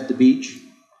berries at the beach,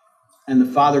 And the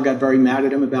father got very mad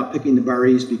at him about picking the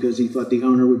berries because he thought the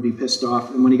owner would be pissed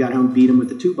off. And when he got home, beat him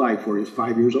with a 2x4. He was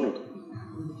 5 years old.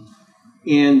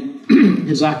 And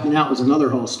his acting out was another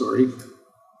whole story.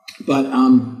 But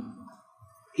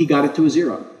he got it to a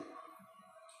 0.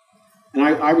 And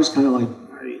I was kind of like,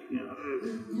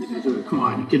 come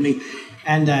on, you kidding me?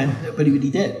 And but he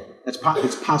did. It's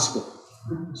possible.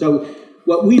 So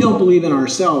what we don't believe in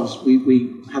ourselves,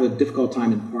 we have a difficult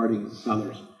time imparting to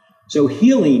others. So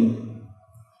healing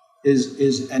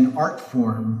is an art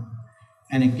form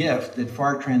and a gift that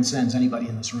far transcends anybody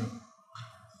in this room.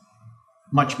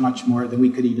 Much, much more than we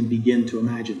could even begin to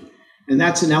imagine. And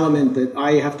that's an element that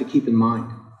I have to keep in mind.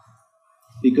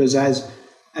 Because as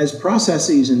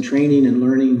processes and training and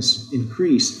learnings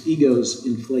increase, egos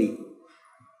inflate.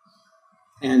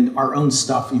 And our own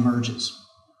stuff emerges.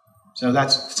 So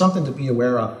that's something to be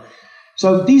aware of.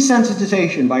 So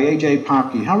desensitization by A.J.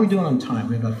 Popke. How are we doing on time?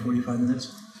 We have about 45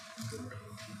 minutes.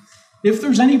 If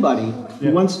there's anybody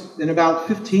who wants, in about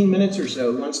 15 minutes or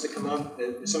so, wants to come up,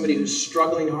 somebody who's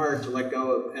struggling hard to let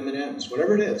go of M&Ms,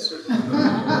 whatever it is,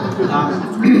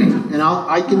 and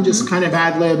I can just kind of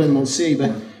ad-lib and we'll see,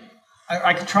 but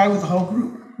I could try with the whole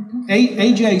group.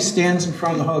 AJ stands in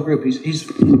front of the whole group. He's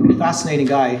a fascinating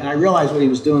guy, and I realized what he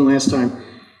was doing last time.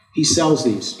 He sells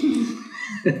these. He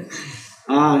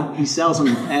sells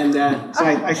them, and so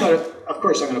I thought, of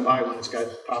course I'm going to buy one. It's got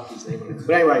Poppy's name on it.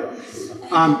 But anyway,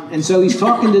 and so he's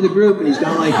talking to the group, and he's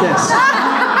going like this.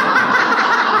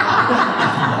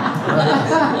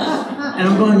 And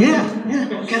I'm going, yeah,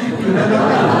 okay.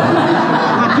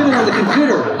 I'm not giving her the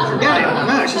computer. Forget it.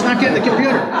 No, she's not getting the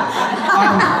computer.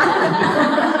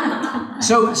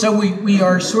 So we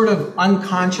are sort of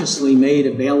unconsciously made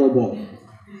available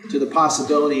to the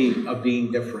possibility of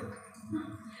being different.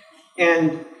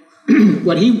 And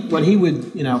what he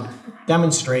would,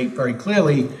 demonstrate very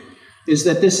clearly is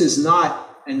that this is not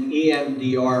an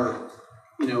EMDR,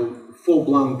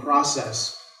 full-blown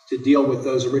process to deal with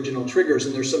those original triggers.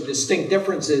 And there's some distinct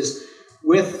differences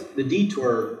with the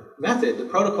detour method. The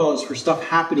protocol is for stuff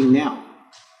happening now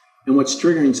and what's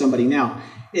triggering somebody now.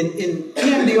 In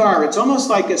EMDR, it's almost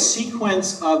like a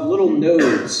sequence of little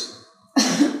nodes.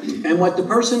 And what the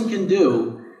person can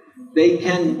do, they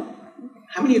can...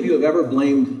 How many of you have ever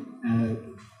blamed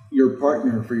your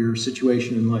partner for your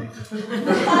situation in life?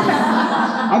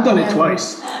 I've done it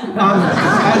twice.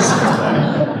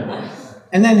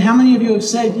 And then how many of you have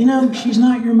said, she's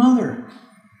not your mother.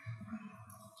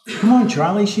 Come on,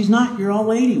 Charlie, she's not your old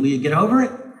lady. Will you get over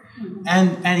it?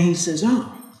 And he says,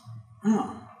 oh.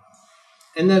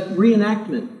 And the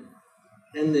reenactment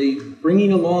and the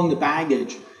bringing along the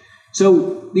baggage.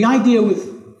 So the idea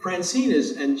with Francine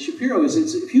and Shapiro is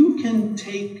if you can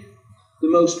take the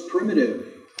most primitive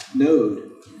node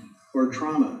or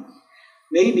trauma,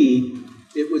 maybe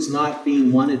it was not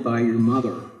being wanted by your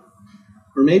mother,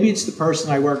 or maybe it's the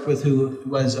person I worked with who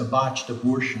was a botched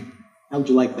abortion. How would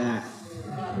you like that?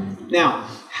 Now,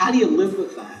 how do you live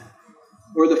with that?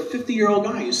 Or the 50-year-old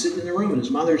guy who's sitting in the room and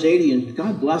his mother's 80, and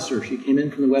God bless her, she came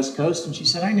in from the West Coast and she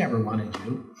said, I never wanted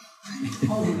you. I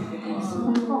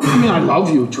mean, I love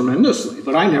you tremendously,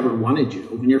 but I never wanted you.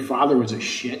 And your father was a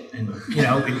shit, and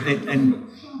and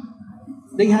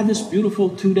they had this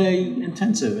beautiful 2-day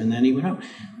intensive, and then he went home.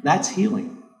 That's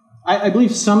healing. I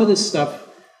believe some of this stuff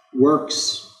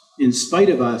works in spite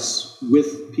of us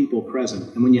with people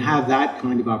present. And when you have that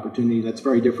kind of opportunity, that's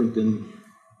very different than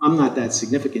I'm not that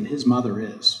significant. His mother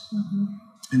is. Mm-hmm.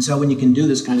 And so when you can do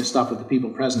this kind of stuff with the people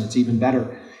present, it's even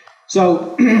better.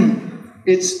 So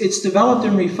it's developed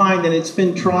and refined, and it's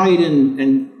been tried,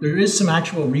 and there is some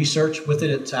actual research with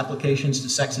it, its applications to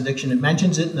sex addiction. It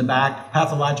mentions it in the back,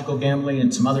 pathological gambling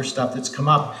and some other stuff that's come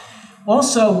up.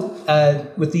 Also,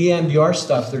 with the EMDR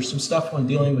stuff, there's some stuff on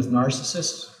dealing with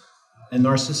narcissists and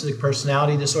narcissistic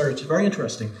personality disorder. It's very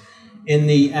interesting. In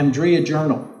the EMDRIA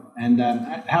journal, and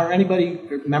how are anybody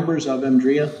members of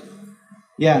EMDRIA?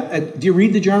 Yeah, do you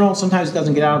read the journal? Sometimes it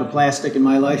doesn't get out of the plastic in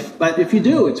my life, but if you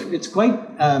do, it's quite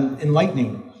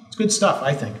enlightening. It's good stuff,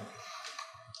 I think.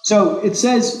 So it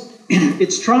says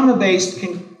it's trauma-based,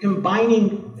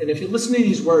 combining, and if you listen to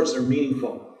these words, they're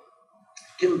meaningful,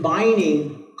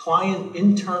 combining client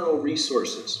internal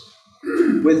resources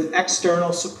with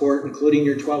external support, including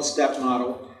your 12-step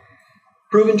model,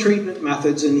 proven treatment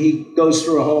methods, and he goes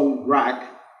through a whole rack.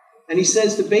 And he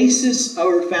says the basis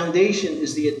or foundation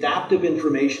is the adaptive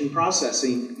information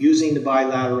processing using the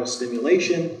bilateral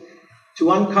stimulation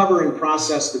to uncover and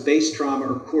process the base trauma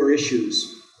or core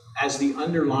issues as the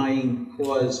underlying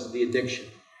cause of the addiction.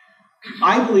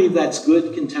 I believe that's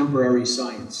good contemporary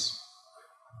science.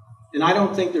 And I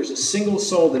don't think there's a single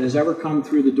soul that has ever come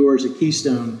through the doors at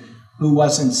KeyStone who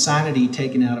wasn't sanity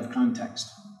taken out of context.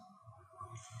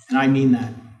 And I mean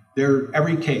that.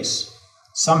 Every case,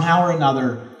 somehow or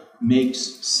another, makes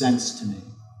sense to me.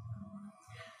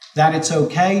 That it's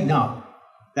okay? No.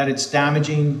 That it's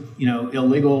damaging,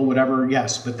 illegal, whatever,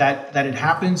 yes. But that it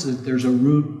happens, that there's a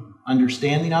root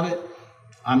understanding of it,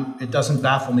 it doesn't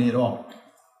baffle me at all.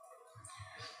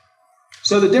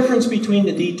 So the difference between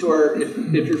the detour,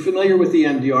 if you're familiar with the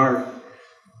MDR,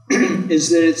 is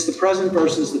that it's the present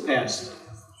versus the past.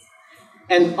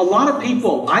 And a lot of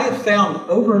people, I have found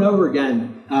over and over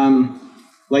again,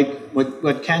 like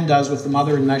what Ken does with the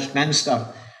mother and men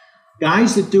stuff,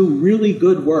 guys that do really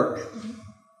good work,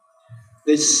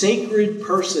 this sacred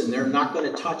person they're not going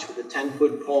to touch with a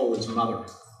 10-foot pole is mother.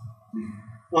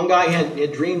 One guy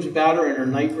had dreams about her in her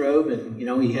night robe, and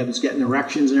he was getting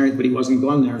erections and everything, but he wasn't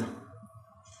going there.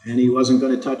 And he wasn't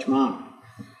going to touch mom.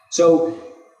 So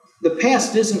the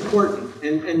past is important,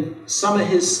 and some of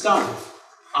his stuff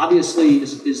obviously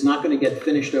is not going to get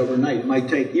finished overnight. It might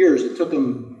take years. It took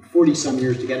him 40-some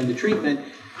years to get into treatment.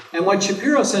 And what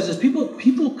Shapiro says is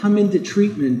people come into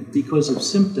treatment because of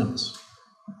symptoms.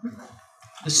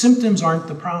 The symptoms aren't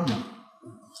the problem.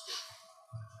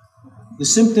 The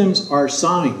symptoms are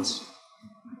signs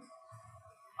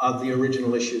of the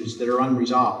original issues that are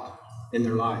unresolved in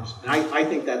their lives. And I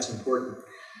think that's important.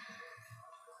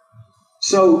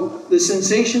 So the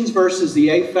sensations versus the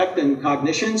affect and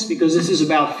cognitions, because this is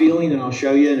about feeling, and I'll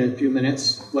show you in a few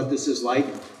minutes what this is like.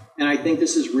 And I think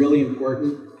this is really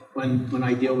important when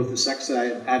I deal with the sex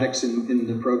addicts in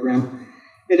the program.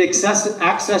 It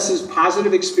accesses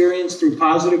positive experience through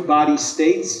positive body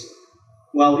states,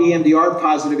 while EMDR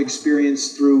positive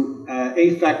experience through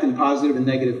affect and positive and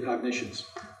negative cognitions.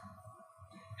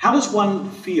 How does one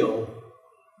feel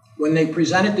when they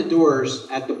present at the doors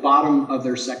at the bottom of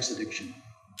their sex addiction?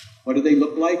 What do they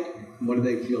look like, and what do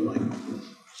they feel like?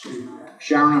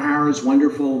 Sharon O'Hara's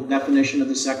wonderful definition of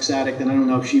the sex addict, and I don't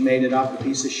know if she made it up, a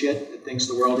piece of shit that thinks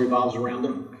the world revolves around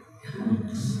them.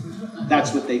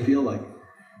 That's what they feel like.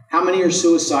 How many are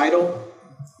suicidal?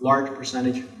 Large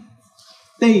percentage.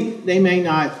 They may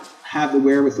not have the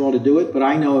wherewithal to do it, but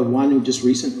I know of one who just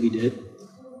recently did.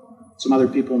 Some other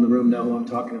people in the room know who I'm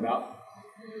talking about.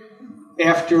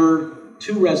 After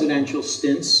 2 residential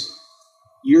stints,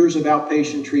 years of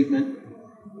outpatient treatment,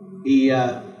 he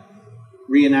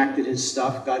reenacted his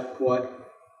stuff, got caught,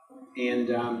 and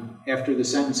after the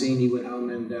sentencing, he went home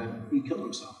and he killed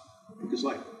himself, took his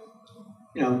life.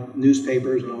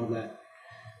 Newspapers and all of that.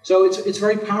 So it's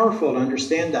very powerful to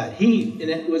understand that. He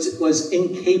was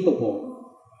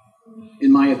incapable,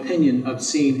 in my opinion, of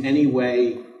seeing any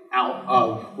way out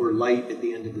of or light at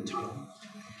the end of the tunnel.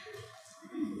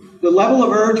 The level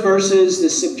of urge versus the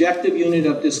subjective unit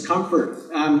of discomfort.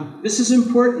 This is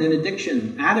important in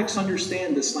addiction. Addicts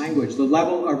understand this language. The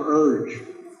level of urge.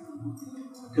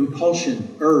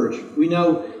 Compulsion, urge. We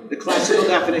know the classical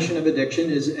definition of addiction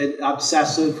is an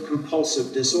obsessive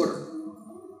compulsive disorder.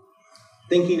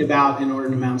 Thinking about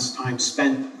inordinate amounts of time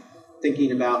spent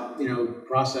thinking about,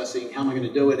 processing, how am I going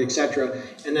to do it, etc.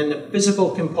 And then the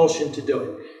physical compulsion to do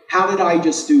it. How did I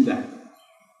just do that?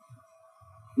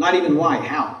 Not even why,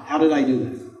 how? How did I do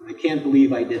that? I can't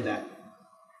believe I did that.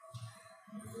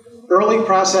 Early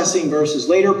processing versus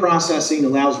later processing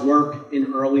allows work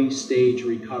in early stage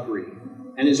recovery.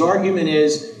 And his argument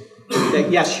is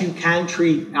that yes, you can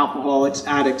treat alcoholics,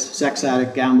 addicts, sex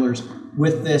addict, gamblers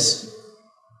with this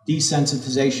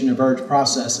desensitization of urge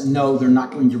process, and no, they're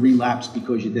not going to relapse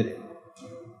because you did it.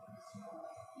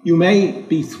 You may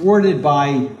be thwarted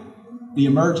by the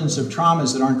emergence of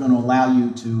traumas that aren't going to allow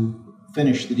you to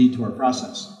finish the detour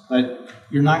process, but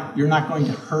you're not going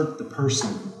to hurt the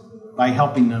person by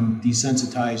helping them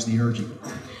desensitize the urging.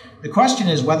 The question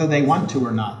is whether they want to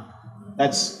or not.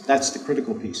 That's the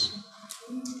critical piece.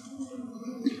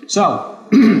 So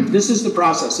this is the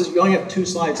process. You only have 2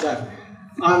 slides left.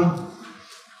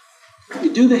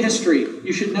 You do the history.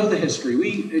 You should know the history.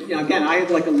 Again, I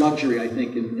have like a luxury, I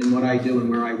think, in what I do and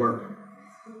where I work.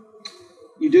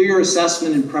 You do your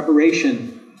assessment and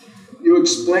preparation. You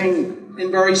explain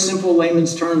in very simple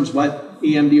layman's terms what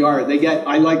EMDR.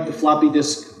 I like the floppy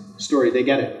disk story. They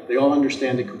get it. They all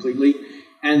understand it completely.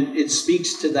 And it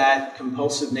speaks to that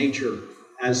compulsive nature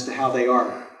as to how they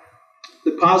are.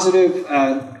 The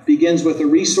positive begins with a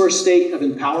resource state of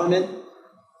empowerment.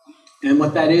 And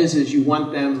what that is you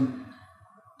want them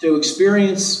to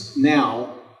experience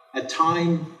now a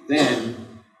time then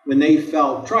when they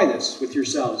felt, try this with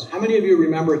yourselves. How many of you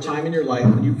remember a time in your life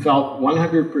when you felt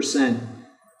 100%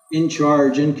 in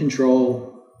charge, in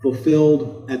control,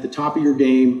 fulfilled, at the top of your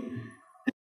game,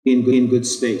 and in good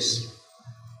space?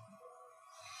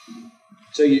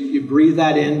 So you breathe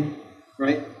that in,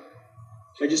 right?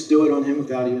 Should I just do it on him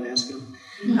without even asking him?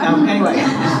 Anyway,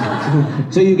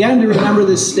 so you get him to remember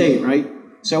this state, right?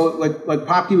 So what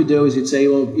Poppy would do is he'd say,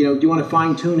 well, do you want to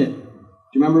fine tune it? Do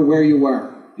you remember where you were?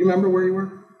 Do you remember where you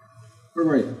were? Where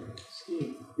were you?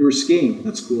 Skiing. You were skiing.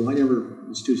 That's cool. I never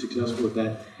was too successful with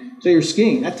that. So you're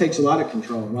skiing. That takes a lot of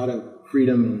control, a lot of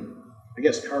freedom, and I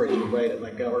guess courage in a way to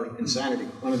let go, or insanity,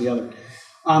 one or the other.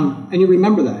 And you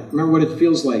remember that. Remember what it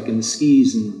feels like in the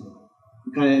skis, and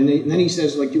and then he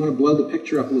says, like, do you want to blow the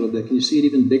picture up a little bit? Can you see it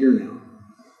even bigger now?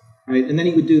 Right? And then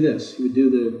he would do this. He would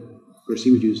do of course,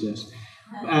 he would use this.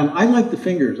 I like the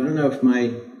fingers. I don't know if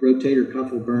my rotator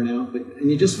cuff will burn out, and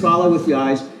you just follow with the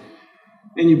eyes,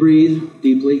 and you breathe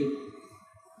deeply.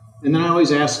 And then I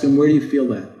always ask him, where do you feel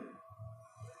that?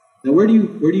 Now, where do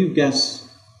you guess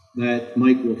that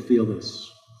Mike will feel this?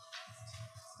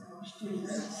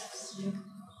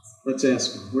 Let's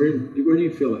ask him. Where do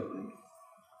you feel it, Mike?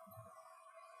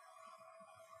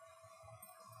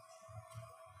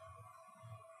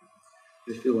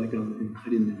 I feel like I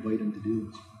didn't invite him to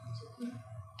do this.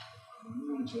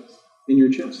 In your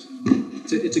chest.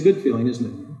 It's a good feeling, isn't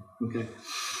it? Okay.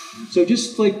 So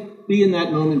just like be in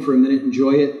that moment for a minute,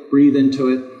 enjoy it, breathe into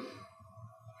it.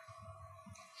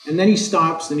 And then he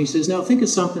stops and he says, now think of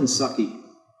something sucky.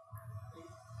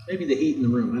 Maybe the heat in the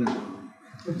room, I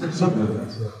don't know. Something.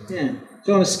 Yeah.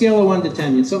 So on a scale of 1 to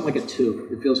 10, it's something like a 2.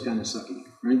 It feels kind of sucky,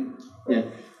 right? Yeah.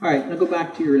 All right, now go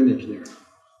back to your image there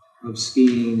of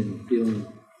skiing and feeling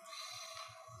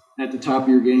at the top of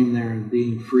your game there and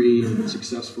being free and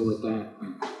successful at that.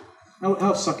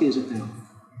 How sucky is it now?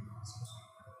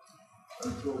 I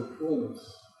feel the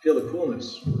coolness. Feel the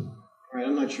coolness. All right,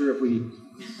 I'm not sure if we...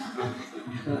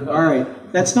 All right,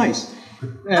 that's nice.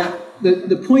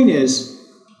 The point is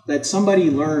that somebody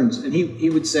learns, and he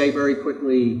would say very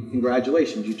quickly,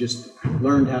 congratulations, you just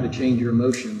learned how to change your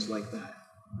emotions like that.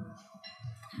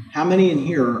 How many in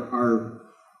here are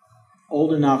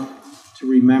old enough to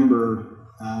remember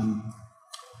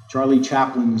Charlie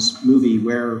Chaplin's movie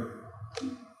where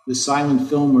the silent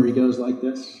film where he goes like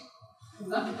this?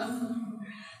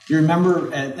 You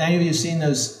remember, any of you seen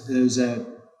those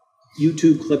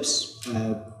YouTube clips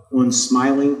on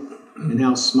smiling and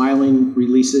how smiling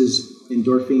releases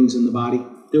endorphins in the body?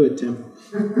 Do it, Tim.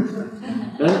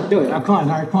 Do it. Come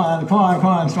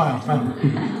on,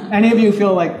 smile. Any of you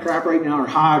feel like crap right now, or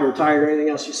hot, or tired, or anything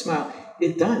else? You smile.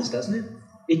 It does, doesn't it?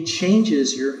 It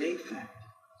changes your affect.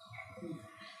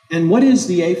 And what is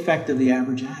the affect of the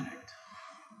average addict?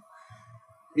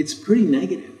 It's pretty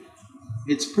negative.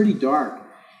 It's pretty dark.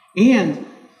 And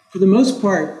for the most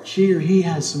part, she or he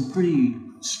has some pretty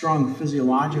strong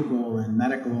physiological and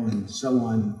medical and so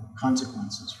on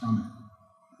consequences from it.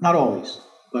 Not always,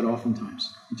 but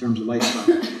oftentimes, in terms of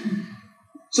lifestyle.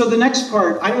 So the next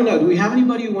part, I don't know, do we have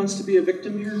anybody who wants to be a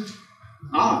victim here?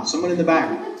 Ah, someone in the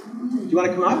back. Do you want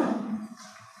to come up?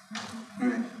 All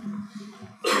right.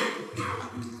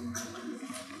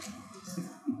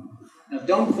 Now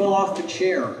don't fall off the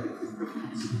chair.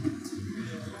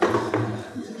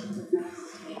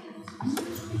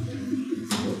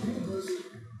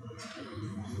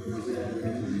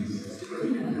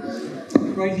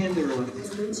 Right hand or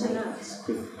left? Good. So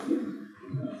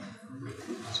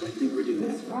I think we're doing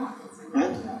that. Huh?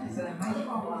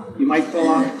 You might fall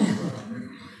off.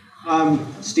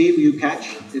 Steve, will you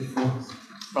catch?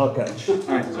 I'll catch. All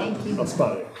right. Thank you. I'll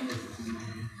spot it.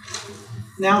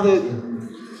 Now did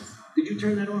you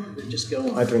turn that off or did it just go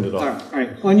on? I turned it off. All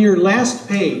right. On your last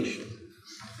page,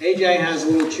 AJ has a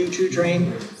little choo-choo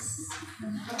train,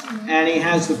 and he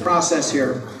has the process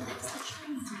here.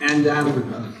 And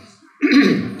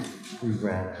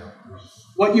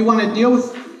what you want to deal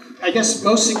with, I guess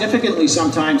most significantly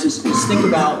sometimes, is think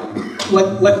about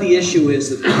what the issue is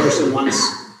that the person wants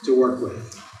to work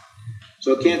with.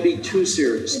 So it can't be too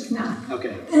serious. It's not.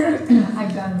 Okay.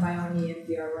 I've done my own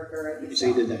EMDR work already. So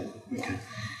you did that. Okay.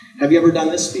 Have you ever done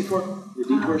this before? The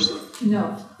detour stuff?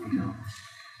 No.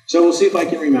 So we'll see if I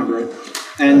can remember it.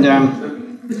 And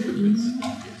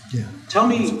tell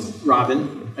me,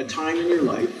 Robin, a time in your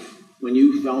life when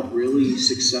you felt really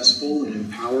successful and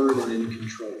empowered and in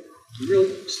control. You really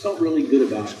just felt really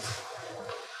good about it.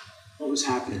 What was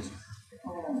happening?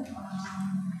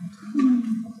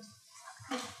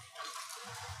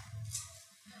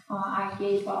 I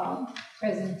gave a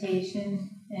presentation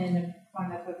in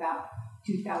front of about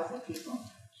 2,000 people.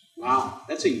 Wow,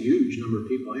 that's a huge number of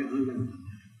people. I've never done that.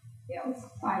 Yeah, it was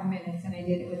 5 minutes, and I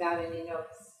did it without any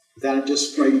notes. That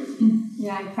just right.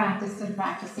 Yeah, I practiced, and I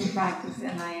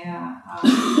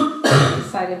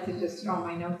decided to just throw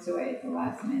my notes away at the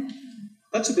last minute.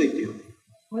 That's a big deal.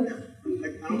 What?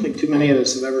 I don't think too many of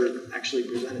us have ever actually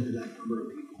presented to that number of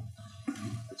people.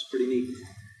 pretty neat.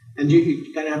 And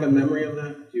you kind of have a memory of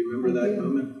that? Do you remember I that do.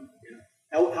 moment?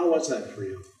 Yeah. How was that for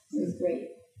you? It was great.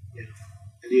 Yeah.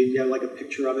 And do you have like a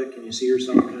picture of it? Can you see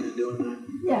yourself kind of doing that?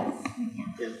 Yes, I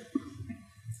can. Yeah.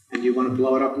 And you want to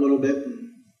blow it up a little bit?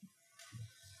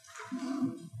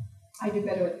 I do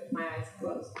better with my eyes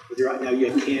closed. With your eye, now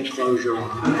you can't close your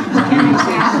eyes.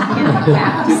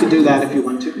 Can You can do that if you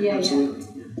want to. Yeah,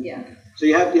 Absolutely. yeah. So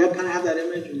you kind of have that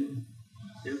image. And,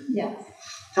 yeah. Yes.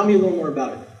 Tell me a little more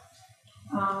about it.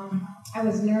 I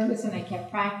was nervous and I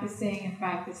kept practicing and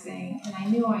practicing, and I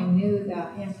knew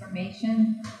the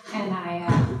information,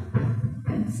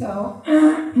 and so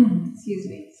excuse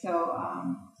me. So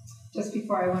just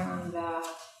before I went on the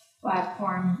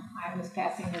platform, I was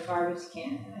passing the garbage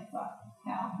can, and I thought,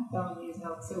 hell, I'm throwing these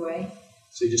notes away.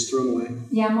 So you just threw them away?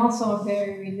 Yeah, I'm also a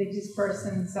very religious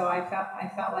person, so I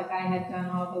felt like I had done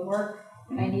all the work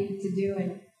that I needed to do,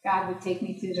 and God would take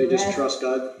me to the So you just rest. trust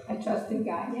God? I trusted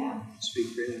God, yeah. Speak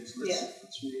for you. That's amazing.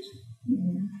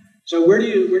 Mm-hmm. So where do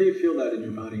you feel that in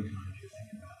your body now as you think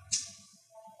about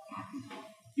it?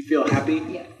 You feel happy?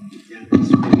 Yeah. Yeah.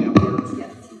 That's maybe up here.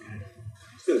 Yes. Okay.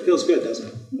 It's good. It feels good, doesn't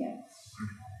it? Yeah.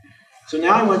 So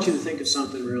now I want you to think of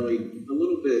something really a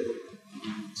little bit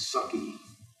sucky,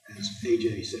 as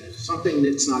AJ says. Something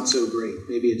that's not so great.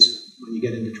 Maybe it's when you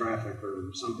get into traffic or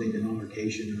something, an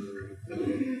altercation or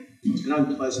an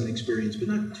unpleasant experience, but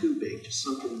not too big. Just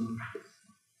something.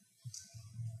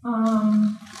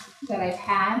 That I've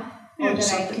had, or Yeah, that I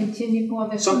something. continue. Well,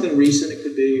 there's Something recent it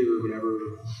could be, or whatever.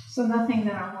 So nothing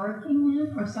that I'm working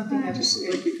on, or something that Just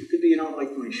just. like it could be, you don't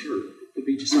like my shirt. It could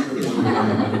be just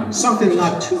something, something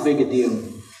not too big a deal.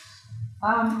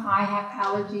 I have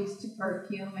allergies to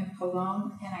perfume and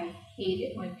cologne, and I hate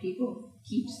it when people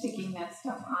keep sticking that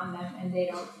stuff on them and they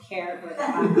don't care whether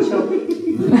I'm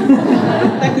choking.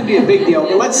 That could be a big deal.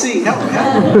 But let's see. All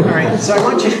right. So I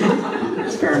want you.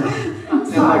 That's fair enough.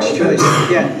 Not much choice.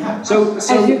 Yeah. So As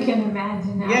you can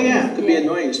imagine. yeah. It could be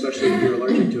annoying, especially if you're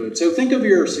allergic to it. So think of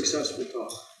your successful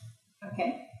talk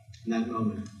Okay. in that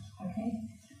moment. Okay.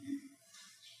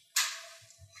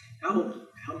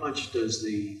 How much does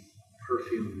the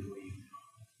perfume annoy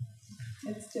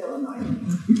you? It's still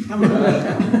annoying me. How much?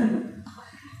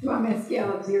 You want me to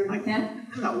scale of 0 to 10?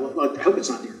 No, well, I hope it's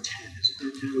not near 10. Is it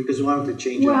near 10? Because we'll have to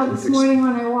change it. Well, We'll this fix it. morning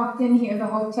when I walked in here, the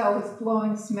hotel was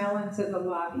blowing smell into the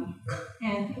lobby,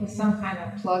 and it was some kind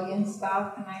of plug-in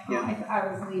stuff, and I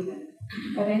was leaving.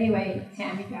 But anyway,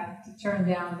 Tammy got to turn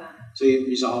down that, So you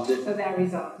resolved it. so that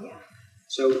resolved, yeah.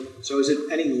 So is it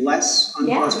any less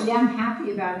unpleasant? Yeah, I'm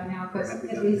happy about it now, because Happy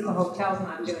at about it least the now. hotel's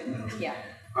not doing it, yeah.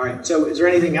 All right. So is there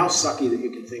anything else sucky that you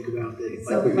can think about that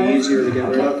So would be easier to get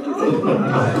rid of? Do you think?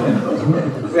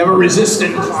 Okay. We have a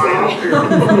resistant client here.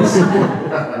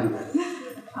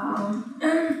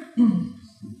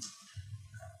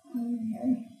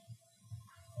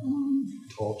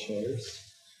 Tall chairs.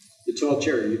 The tall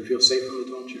chair. You feel safe on the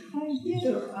tall chair? I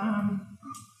do.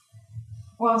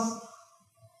 Well,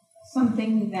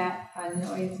 something that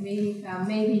annoys me,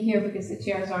 maybe here because the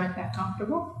chairs aren't that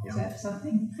comfortable. Is that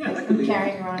something? Yeah, that Like could I'm be.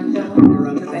 carrying around You're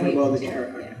because I hate uncomfortable the the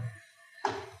chair. chair.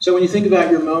 Okay. So when you think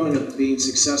about your moment of being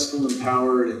successful,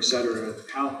 empowered, etc.,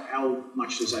 how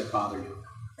much does that bother you?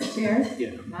 The chairs?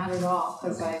 Yeah. Not at all,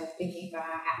 because I'm thinking about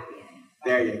how happy I am.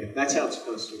 There you go. That's how it's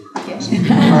supposed to work. Yeah.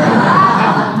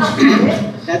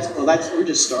 We're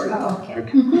just starting. Oh, okay.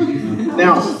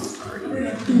 Now,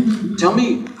 tell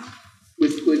me,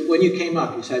 with when you came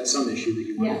up, you had some issue that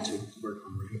you wanted to work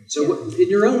on, right? So, in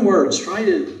your own words, try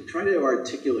to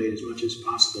articulate as much as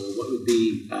possible what would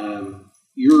be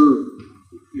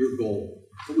your goal.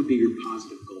 What would be your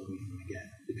positive goal you want to get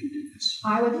if you do this?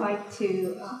 I would like to,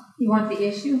 you want the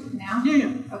issue now?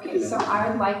 Yeah. Okay, so I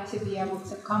would like to be able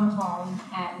to come home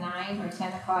at 9 or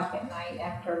 10 o'clock at night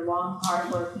after a long,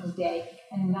 hard-working day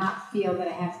and not feel that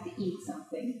I have to eat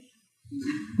something.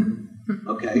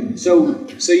 Okay. So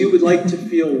you would like to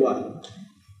feel what?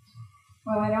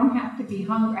 Well, I don't have to be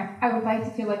hungry. I would like to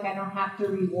feel like I don't have to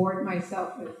reward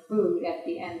myself with food at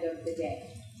the end of the day.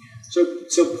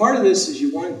 So part of this is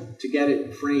you want to get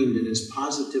it framed in as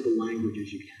positive a language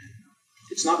as you can.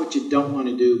 It's not what you don't want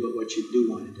to do, but what you do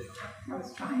want to do. I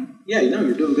was trying. Yeah,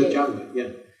 you're doing a good job of it. Yeah.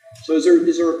 So is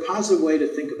there a positive way to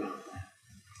think about that?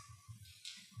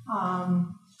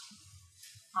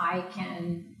 I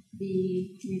can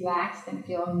be relaxed and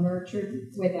feel nurtured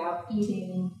without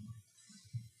eating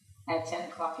at 10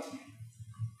 o'clock at night.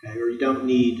 Okay, or you don't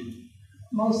need.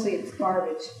 Mostly it's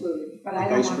garbage food, but I Like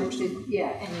don't ice want it cream to,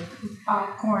 and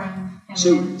popcorn. And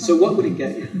So what would it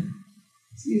get you?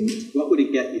 Excuse me? What would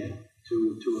it get you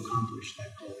to accomplish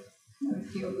that goal? I would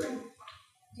feel great.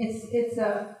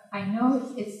 I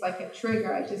know it's like a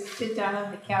trigger. I just sit down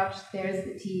on the couch, there's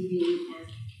the TV, and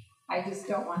I just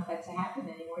don't want that to happen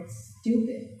anymore. It's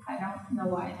stupid. I don't know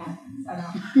why it happens. I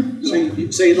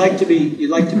don't. So you'd like to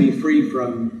be free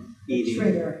from eating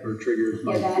trigger. or triggered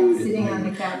by that food. sitting on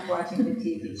the couch watching the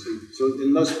TV. So in the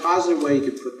most positive way you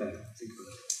could put that. Think about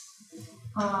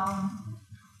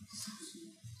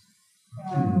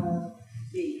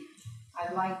it.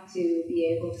 I'd like to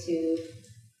be able to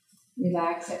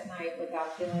relax at night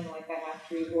without feeling like I have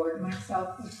to reward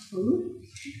myself with food.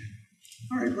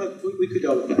 All right, well, we could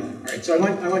go with that. All right, so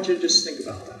I want you to just think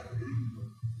about that.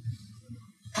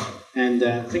 And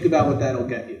think about what that'll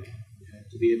get you.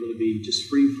 To be able to be just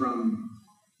free from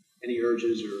any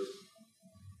urges or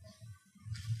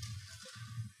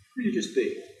really just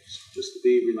be. Just to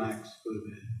be relaxed, go to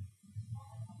bed.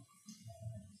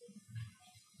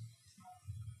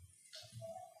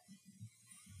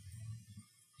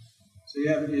 So you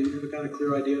have a kind of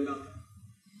clear idea about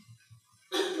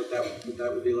what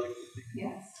that would be like?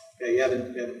 Yes. Okay, you have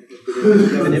an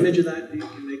image of that you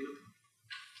can make up?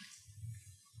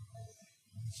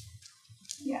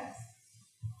 Yes.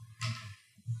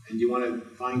 And do you want to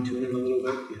fine tune it a little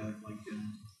bit? You have like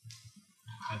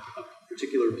a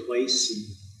particular place and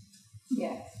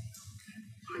yes.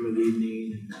 time of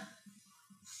evening, and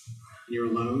you're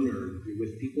alone or you're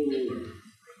with people or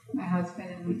my husband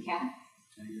and my cat.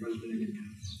 Your husband and your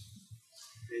cats.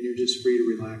 And you're just free to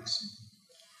relax.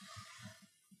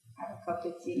 Have a cup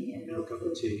of tea and have a cup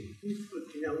of tea.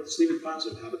 Yeah, let's leave it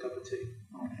positive. Have a cup of tea.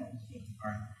 Have a cup of tea.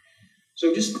 All right.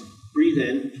 So just breathe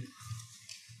in.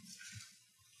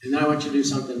 And then I want you to do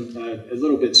something a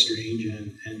little bit strange.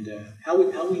 And how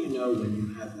will you know when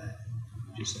you have that?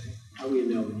 Would you say? How will you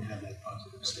know when you have that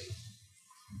positive state?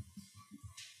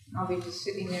 I'll be just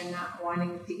sitting there not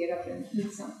wanting to get up and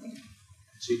eat something.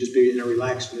 So you just be in a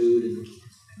relaxed mood and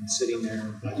sitting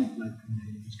there, not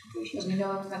because you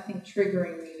know it's nothing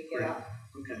triggering me to get up.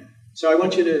 Okay. So I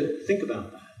want you to think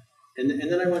about that. And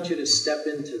then I want you to step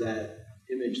into that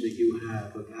image that you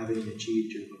have of having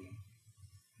achieved your goal.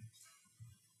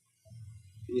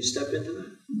 Can you step into that?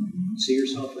 Mm-hmm. See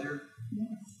yourself there?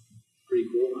 Yes. Pretty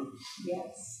cool, huh?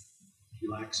 Yes.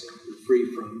 Relaxing. You're free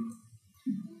from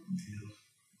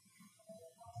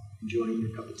enjoying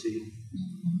your cup of tea.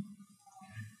 Mm-hmm.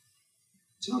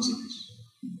 Sounds nice.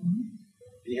 Mm-hmm.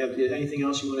 And you have anything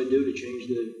else you want to do to change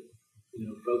the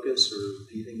focus or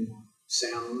anything,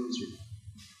 sounds? Or...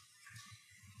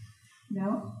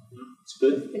 No. It's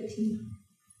good? The tea.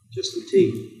 Just the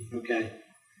tea. Okay.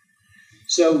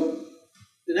 So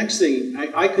the next thing,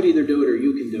 I could either do it or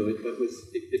you can do it, but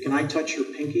can I touch your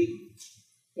pinky?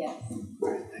 Yes.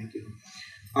 All right, thank you.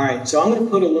 All right, so I'm going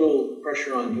to put a little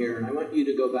pressure on here, and I want you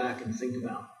to go back and think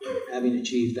about having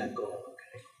achieved that goal.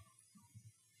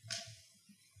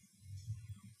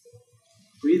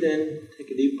 Breathe in, take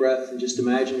a deep breath, and just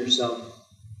imagine yourself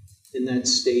in that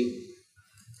state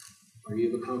where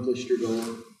you've accomplished your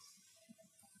goal.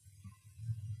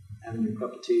 Having your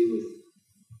cup of tea with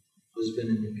husband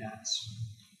and your cats.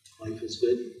 Life is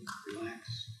good. Relax.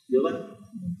 Feel it?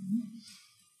 Mm-hmm.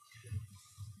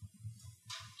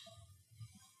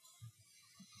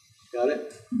 Got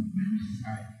it? Mm-hmm.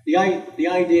 All right. The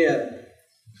idea,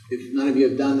 if none of you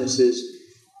have done this, is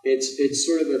it's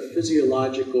sort of a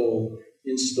physiological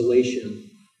installation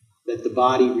that the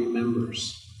body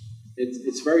remembers.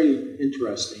 It's very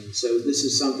interesting. So this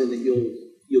is something that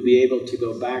you'll be able to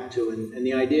go back to, and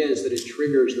the idea is that it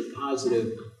triggers the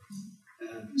positive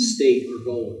state or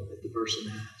goal that the person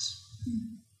has.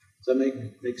 Does that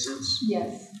make sense?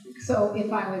 Yes. So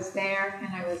if I was there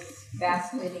and I was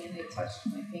vacillating and they touched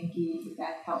my pinky, would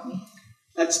that help me?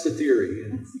 That's the theory.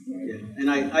 That's the theory. Yeah.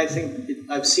 And I think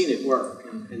I've seen it work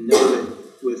and know that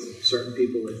with certain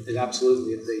people, it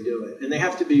absolutely, if they do it. And they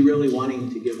have to be really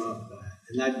wanting to give up that.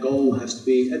 And that goal has to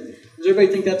be, does everybody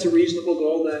think that's a reasonable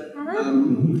goal that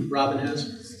Robin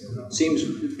has? Seems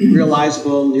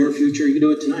realizable, near future, you can do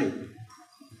it tonight.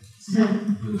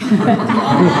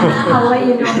 I'll let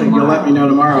you know tomorrow. You'll let me know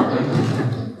tomorrow.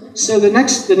 So the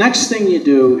next thing you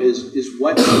do is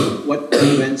what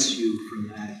prevents you from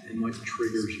that and what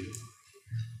triggers you.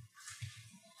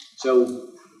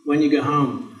 So when you go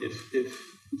home, if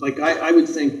like I would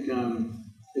think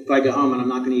if I go home and I'm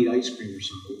not going to eat ice cream or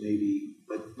something, maybe,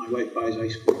 but my wife buys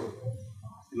ice cream,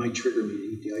 it might trigger me to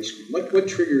eat the ice cream. What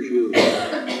triggers you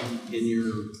in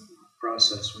your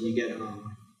process when you get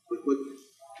home?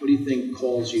 What do you think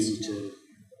calls you to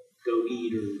go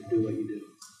eat or do what you do?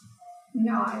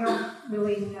 No, I don't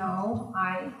really know.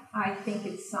 I think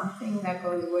it's something that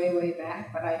goes way, way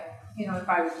back, but you know, if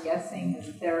I was guessing as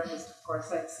a therapist, of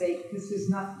course, I'd say, because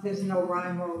there's no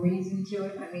rhyme or reason to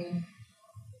it. I mean,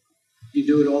 You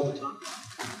do it all the time?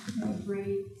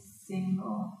 every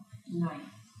single night.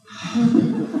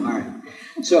 All right.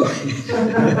 So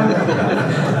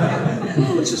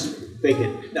let's just bake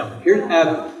it. No, here.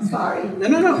 Sorry.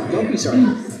 No. Don't be sorry.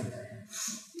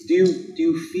 Do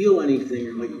you feel anything,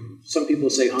 or like some people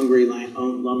say, hungry,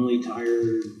 lonely,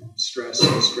 tired, stressed,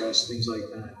 distressed, things like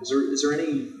that? Is there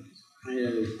any kind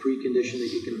of precondition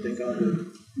that you can think of?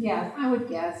 Yeah, I would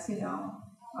guess. You know,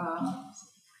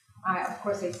 of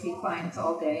course I see clients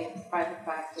all day in private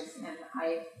practice, and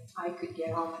I could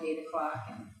get home at 8 o'clock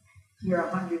and hear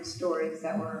 100 stories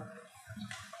that were,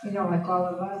 you know, like all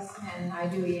of us, and I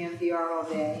do EMDR all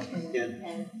day, and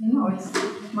you know,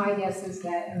 my guess is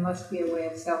that it must be a way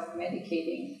of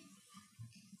self-medicating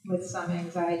with some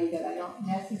anxiety that I don't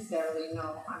necessarily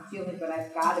know I'm feeling, but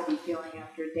I've got to be feeling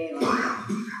after a day like that.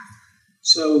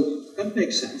 So that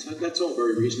makes sense. That's all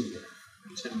very reasonable,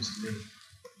 it sounds to me.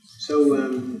 So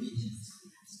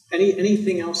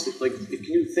anything else that, like, can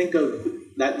you think of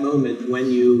that moment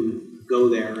when you go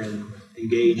there and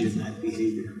engage in that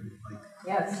behavior?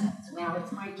 Yes, now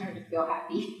it's my turn to feel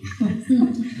happy.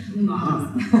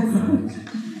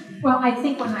 Well, I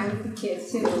think when I was a kid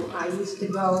too, I used to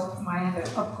go,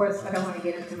 of course, I don't want to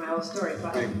get into my whole story,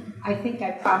 but right. I think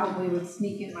I probably would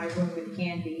sneak in my room with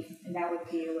candy, and that would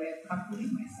be a way of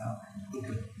comforting myself.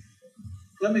 Okay.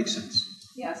 That makes sense.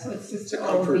 Yeah, so it's just a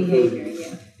old comfort behavior, food.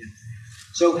 yeah.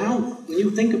 So when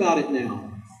you think about it now,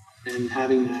 and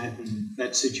having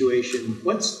that situation,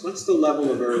 what's the level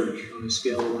of urge on a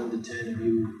scale of 1 to 10 of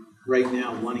you right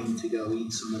now wanting to go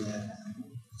eat some of that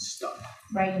stuff?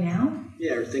 Right now?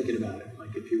 Yeah, or thinking about it,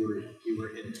 like if you were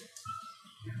in it.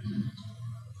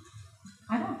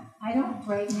 I don't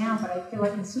right now, but I feel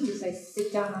like as soon as I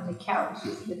sit down on the couch,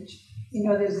 you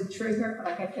know, there's a trigger,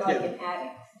 like I feel like an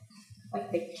addict. Like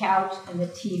the couch and the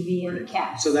TV and the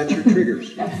cat. So that's your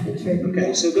triggers. That's the trigger. Okay,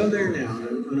 yeah. So go there now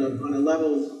on a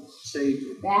level, say.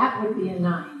 That would be a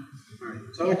 9. All right.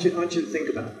 So I want you to think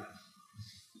about that.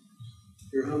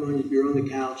 You're home you're on the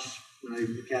couch.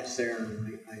 The cat's there,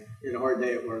 and I had a hard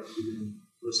day at work. You've been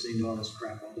listening to all this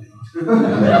crap all day long.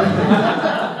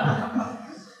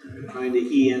 Trying to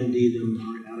EMD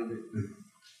them out of it.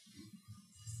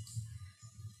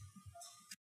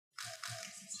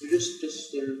 So just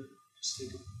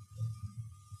think of it.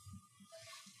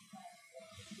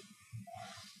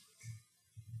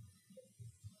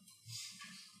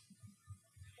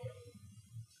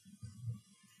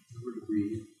 Remember to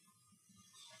breathe.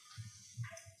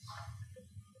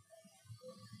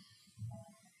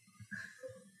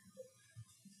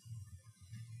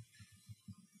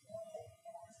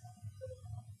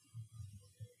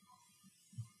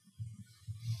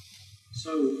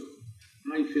 So,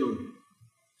 how are you feeling?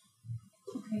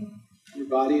 Okay. Your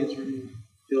body, is there any,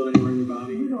 feel it anywhere in your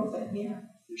body? A little bit, yeah.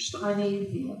 Your stomach?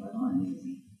 Uneasy, a little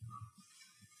uneasy.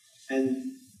 And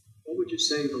what would you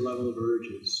say the level of urge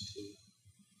is to?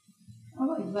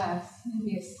 Probably less.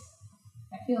 Maybe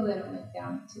I feel that it went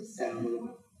down to 7. Down a little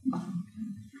bit.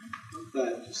 Not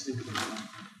bad, just think about that.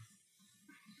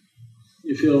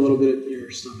 You feel a little bit in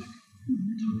your stomach,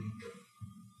 your tummy.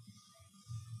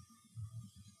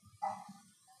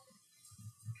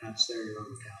 Cat's there, you're on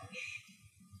the couch.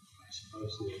 I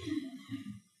suppose the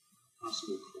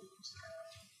possible coldness there.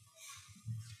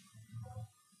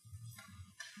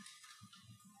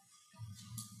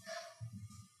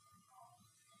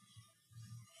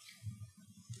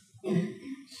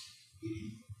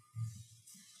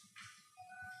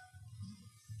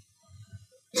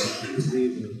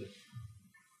 Breathe a little bit.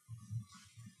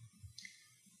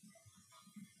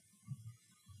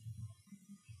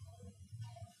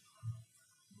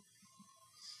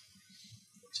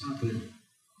 What's happening?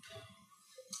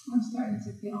 I'm starting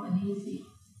to feel uneasy.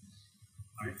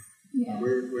 All right. Yeah.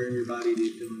 Where in your body do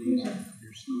you feel uneasy? Yeah.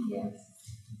 Your stomach? Yes.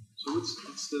 So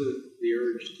what's the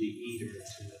urge to eat or to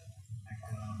act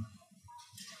out?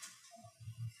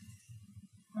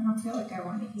 I don't feel like I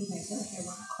want to eat. I feel like I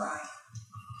want to cry.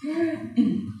 So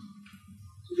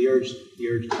the urge to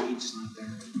eat's not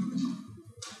there.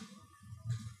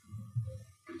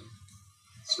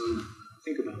 So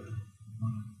think about that.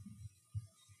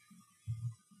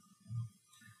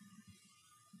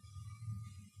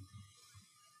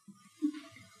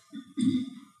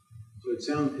 So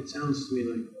it sounds to me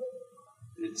like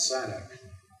it's sad actually.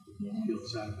 Yeah. You feel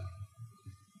sad about it.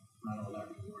 Not all that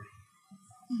rewarding.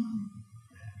 Mm-hmm.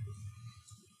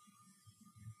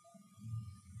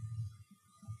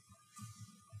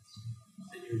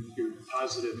 And your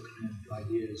positive kind of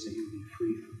idea is that you'll be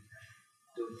free from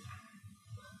doing that.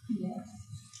 Yes.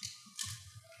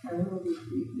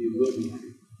 you will be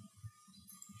free.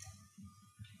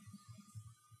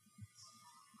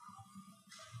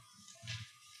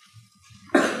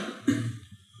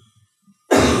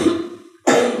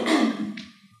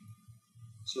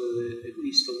 So that at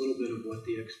least a little bit of what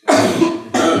the expectation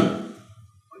is,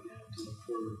 what you have to look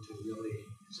forward to really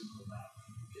isn't all that.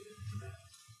 Get into that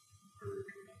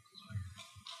urge or that desire.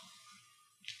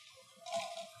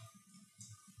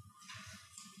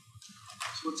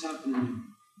 So what's happening?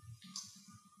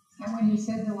 And when you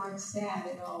said the word sad,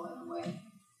 it all went away.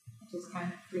 It just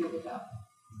kind of freed it up.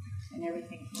 And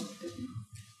everything feels good now.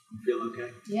 You feel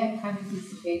okay? Yeah, it kind of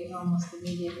dissipated almost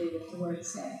immediately with the word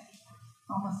sad.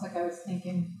 Almost like I was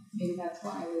thinking maybe that's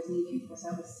why I was eating, because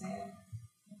I was sad.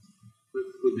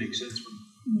 Would make sense for me.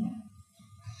 Yeah.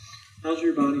 How's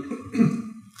your body?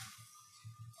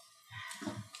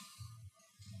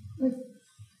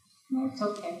 No, it's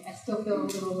okay. I still feel a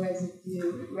little residue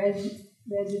of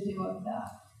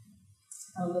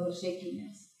a little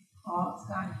shakiness. Oh, it's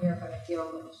gone here, but I feel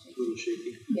a little shaky. A little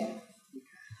shaky? Yeah.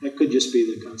 That could just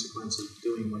be the consequence of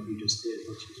doing what you just did,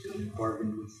 which is kind of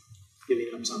bargained with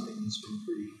giving up something that's been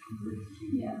pretty comforting to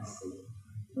you. Yes.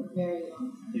 For a very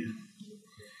long time. Yeah.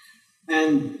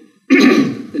 And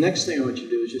the next thing I want you to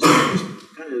do is just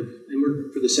kind of,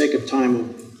 and for the sake of time, we'll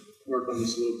work on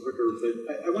this a little quicker,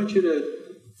 but I want you to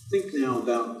think now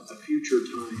about a future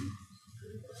time.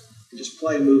 And just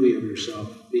play a movie of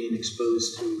yourself being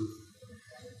exposed to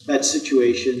that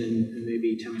situation and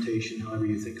maybe temptation, however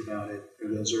you think about it, or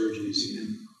those urges,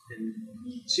 and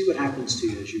see what happens to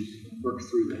you as you work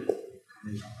through that.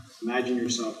 And imagine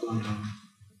yourself going home,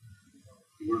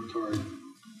 you worked hard,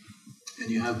 and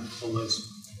you have all those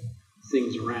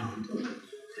things around.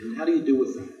 And how do you do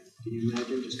with that? Can you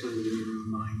imagine, just kind of in your own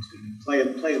mind,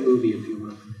 play a movie, if you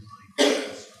will, in your mind,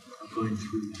 of going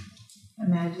through that.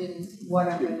 Imagine what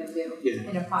I'm going to do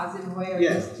in a positive way, or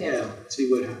just yeah. See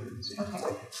what happens. Yeah.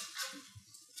 Okay.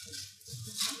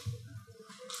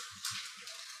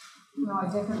 No, I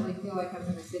definitely feel like I'm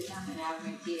going to sit down and have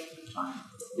my tea and be fine.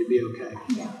 You'd be okay.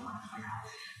 Yeah.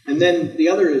 And then the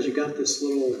other is you got this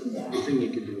little thing you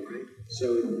can do, right?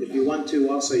 So if you want to,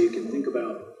 also you can think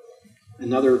about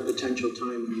another potential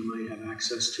time when you might have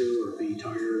access to, or be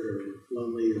tired, or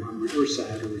lonely, or hungry, or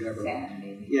sad, or whatever. Sad,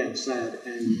 maybe. Yeah, sad,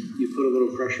 and you put a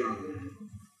little pressure on that.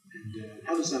 And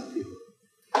how does that feel?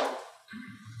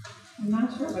 I'm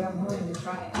not sure, but I'm willing to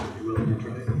try it. You're willing to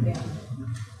try it? Yeah.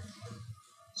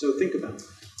 So think about it,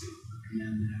 and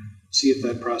then see if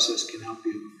that process can help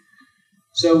you.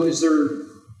 So is there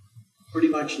pretty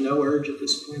much no urge at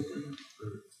this point then?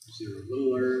 Or is there a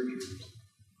little urge?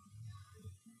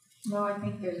 No, I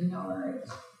think there's no urge.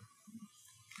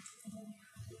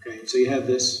 Okay, so you have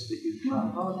this that you Well,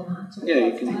 I'm holding on to it. yeah,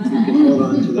 you can hold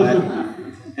on to that.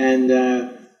 And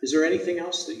is there anything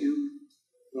else that you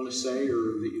want to say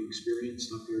or that you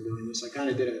experienced after you're doing this? I kind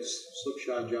of did a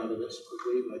slipshod job of this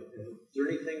quickly, but is there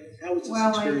anything? How was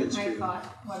this experience for you? I thought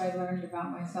what I learned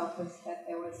about myself was that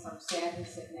there was some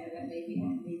sadness in there that maybe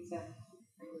I need to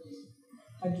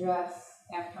address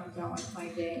after I'm done with my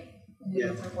day in a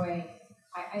different way.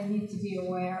 I need to be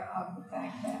aware of the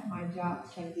fact that my job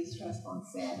can be stressful and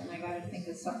sad, and I got to think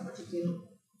of something to do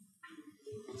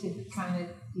to kind of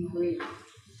debrief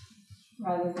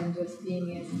rather than just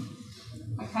being in.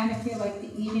 I kind of feel like the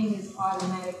eating is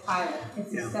automatic pilot.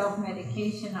 It's a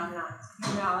self-medication. I'm not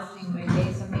acknowledging my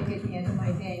day, so maybe at the end of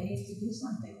my day I need to do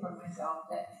something for myself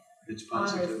that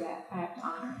honors that. I have to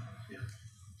honor. Yeah.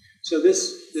 So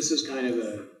this is kind of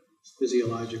a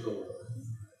physiological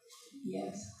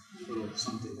little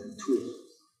something, a tool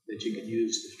that you can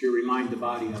use to remind the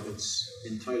body of its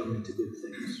entitlement to good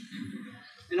things.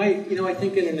 And I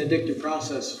think in an addictive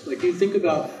process, like you think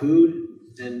about food,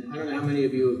 and I don't know how many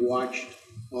of you have watched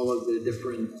all of the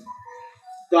different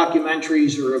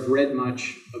documentaries or have read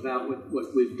much about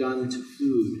what we've done to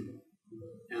food.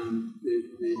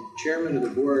 The chairman of the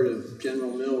board of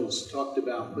General Mills talked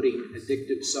about putting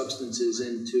addictive substances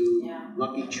into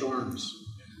Lucky Charms.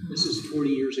 This is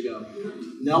 40 years ago.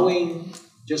 Knowing,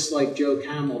 just like Joe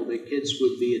Camel, that kids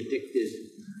would be addicted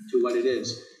to what it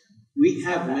is. We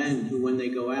have men who, when they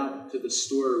go out to the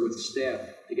store with staff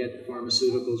to get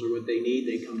pharmaceuticals or what they need,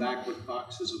 they come back with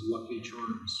boxes of Lucky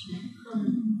Charms.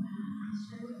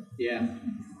 Yeah.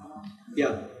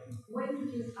 When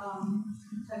did you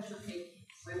touch your feet?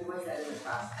 When was that in the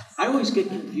process? I always get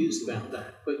confused about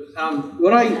that. But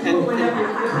what I...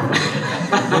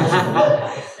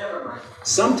 Never mind.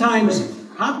 Sometimes,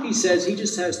 Hopke says he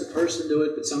just has the person do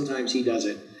it, but sometimes he does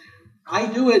it. I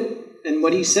do it, and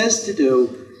what he says to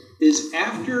do is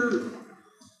after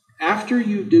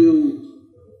you do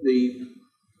the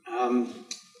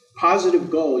positive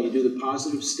goal, you do the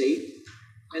positive state,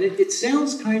 and it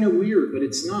sounds kind of weird, but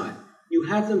it's not. You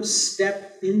have them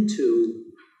step into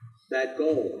that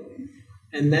goal,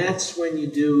 and that's when you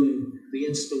do the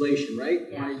installation, right?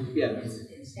 Yeah.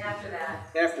 It's after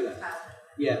that. After that.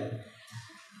 Yeah.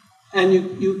 And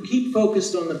you keep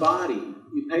focused on the body.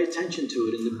 You pay attention to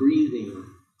it and the breathing.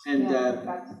 And I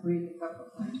forgot to breathe a couple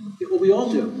times. well, we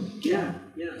all do. Yeah.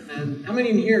 And how many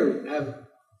in here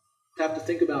have to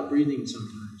think about breathing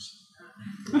sometimes?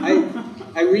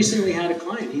 I recently had a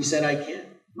client. He said, "I can't,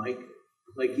 Mike."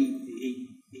 Like he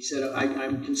said,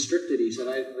 "I'm constricted." He said,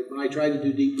 when I tried to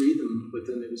do deep breathing with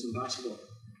him, it was impossible.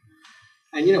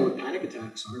 And you know what panic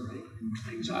attacks are, right?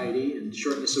 And anxiety and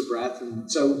shortness of breath.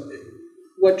 And so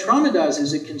what trauma does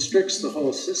is it constricts the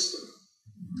whole system.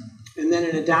 And then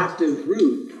an adaptive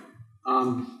route,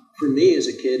 for me as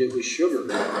a kid, it was sugar.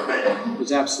 It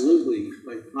was absolutely,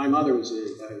 like my mother was a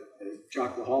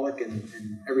chocoholic, and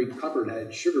every cupboard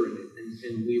had sugar in it.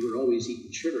 And we were always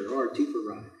eating sugar, or our teeth were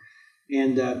rotten.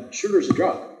 And sugar is a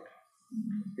drug.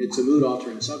 It's a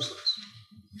mood-altering substance,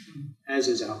 as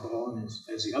is alcohol and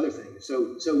as the other things.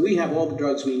 So we have all the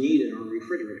drugs we need in our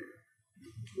refrigerator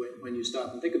when you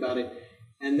stop and think about it.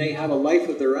 And they have a life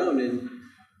of their own. And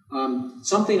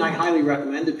something I highly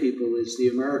recommend to people is the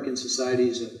American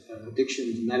Society's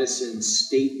Addiction Medicine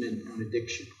Statement on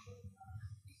Addiction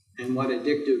and what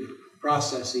addictive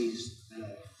processes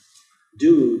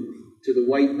do to the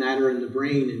white matter in the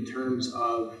brain in terms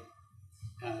of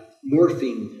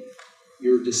morphing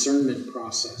your discernment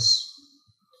process,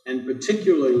 and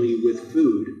particularly with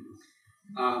food,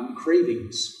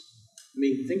 cravings. I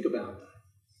mean, think about that.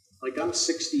 Like I'm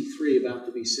 63, about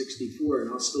to be 64,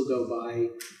 and I'll still go buy a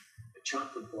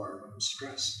chocolate bar when I'm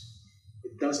stressed.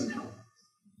 It doesn't help.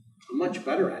 I'm much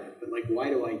better at it, but like, why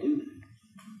do I do that?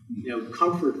 You know,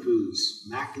 comfort foods,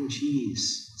 mac and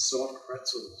cheese, soft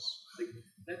pretzels, like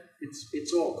that.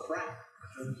 It's all crap.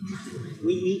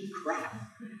 We eat crap,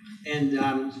 and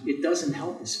it doesn't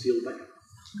help us feel better,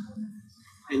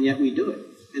 and yet we do it.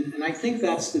 And I think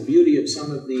that's the beauty of some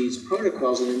of these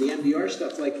protocols and in the MDR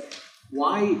stuff. Like,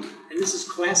 why? And this is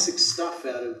classic stuff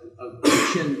out of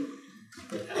ancient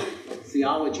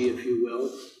theology, if you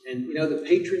will. And you know, the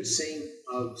patron saint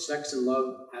of Sex and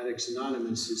Love Addicts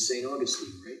Anonymous is St.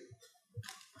 Augustine, right?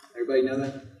 Everybody know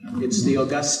that? It's the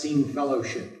Augustine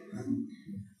Fellowship.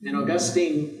 And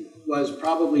Augustine was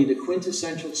probably the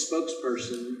quintessential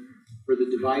spokesperson for the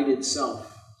divided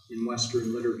self in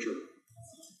Western literature.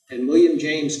 And William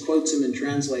James quotes him and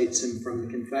translates him from the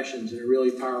Confessions in a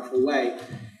really powerful way.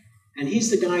 And he's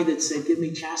the guy that said, "Give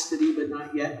me chastity, but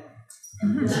not yet."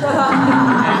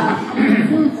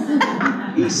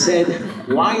 He said,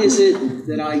 "Why is it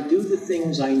that I do the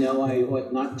things I know I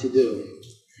ought not to do,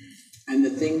 and the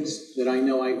things that I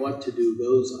know I ought to do,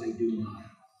 those I do not?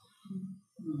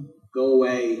 Go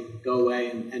away,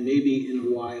 and maybe in a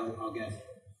while I'll get it."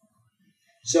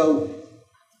 So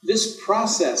this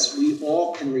process we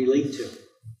all can relate to.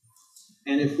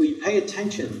 And if we pay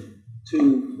attention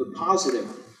to the positive,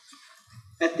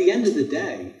 at the end of the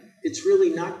day, it's really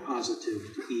not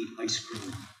positive to eat ice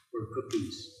cream or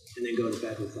cookies and then go to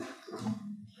bed with that.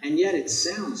 And yet it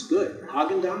sounds good.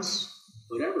 Haagen-Dazs,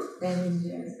 whatever. Ben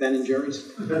and Jerry's.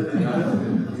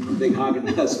 I'm a big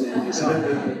Haagen-Dazs man myself.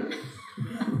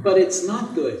 But it's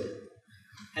not good.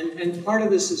 And part of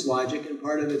this is logic, and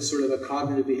part of it's sort of a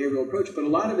cognitive behavioral approach, but a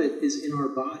lot of it is in our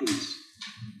bodies.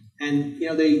 And, you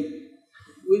know,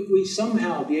 we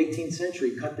somehow, the 18th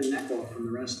century, cut the neck off from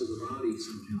the rest of the body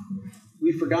somehow.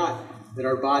 We forgot that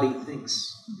our body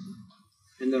thinks,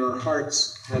 and that our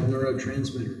hearts have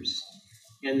neurotransmitters,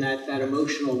 and that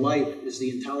emotional life is the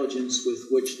intelligence with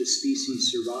which the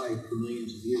species survived for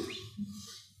millions of years.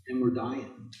 And we're dying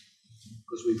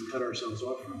because we've cut ourselves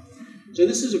off from it. So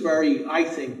this is a very, I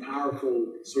think,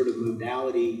 powerful sort of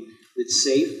modality that's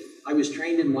safe. I was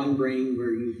trained in one brain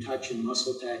where you touch and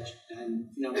muscle touch, and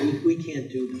you know, we can't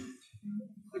do that.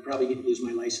 I'd probably lose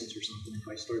my license or something if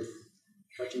I started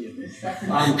touching you.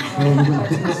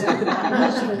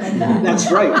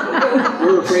 That's right.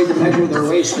 We're afraid to measure their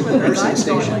waist at the nursing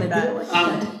station.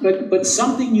 But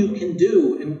something you can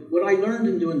do, and what I learned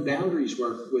in doing boundaries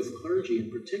work with clergy in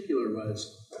particular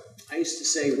was, I used to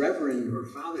say, "Reverend or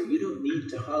Father, you don't need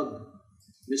to hug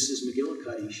Mrs.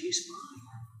 McGillicuddy. She's fine.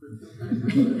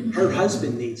 Her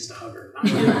husband needs to hug her."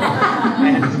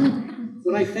 And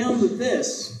what I found with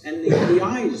this, and the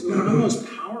eyes, one of the most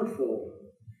powerful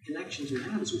connections we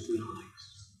have is with the eyes.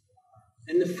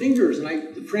 And the fingers,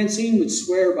 and Francine would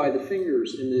swear by the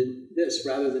fingers in this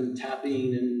rather than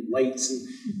tapping and lights.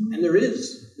 And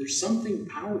there's something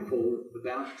powerful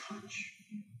about touch.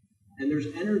 And there's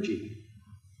energy.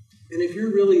 And if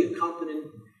you're really a competent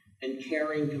and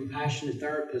caring, compassionate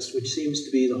therapist, which seems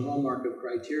to be the hallmark of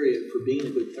criteria for being a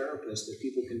good therapist, that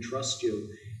people can trust you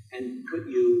and put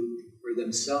you or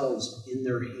themselves in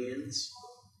their hands,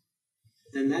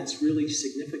 then that's really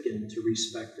significant to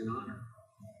respect and honor,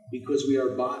 because we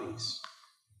are bodies.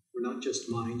 We're not just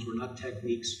minds, we're not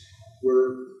techniques,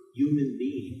 we're human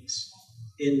beings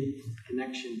in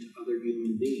connection to other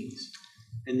human beings.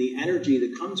 And the energy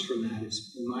that comes from that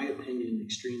is, in my opinion,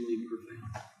 extremely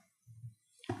profound.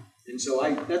 And so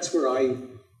that's where I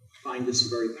find this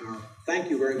very powerful. Thank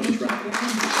you very much, Ralph.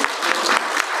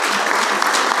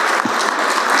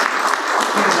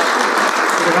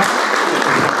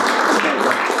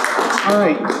 All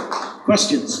right,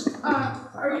 questions?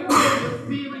 Are you okay with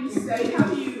feeling state? How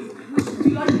do you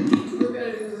like to need to look at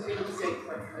it as a feeling state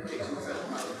for addiction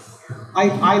psychopaths?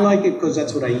 I like it because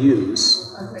that's what I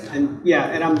use. Okay. And yeah,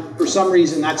 and I'm, for some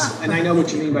reason and I know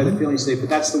what you mean by the feeling state, but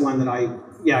that's the one that I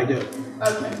do.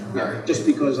 Okay. Yeah, just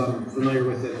because I'm familiar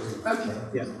with it. Okay.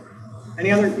 Yeah.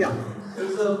 Any other? Yeah. It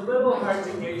was a little hard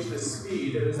to gauge the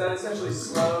speed. Is that essentially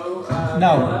slow?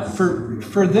 No,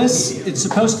 for this, it's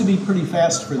supposed to be pretty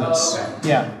fast for this. Oh, okay.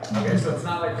 Yeah. Okay, so it's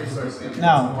not like resourcing.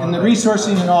 No, in the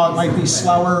resourcing and all, it might be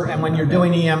slower, and when you're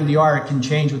doing EMDR, it can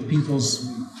change with people's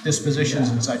dispositions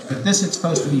and such. But this, it's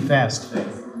supposed to be fast.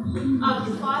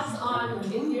 Thoughts on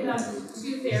if you have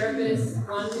two therapists,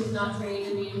 one who's not trained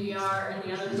in EMDR and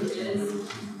the other who is,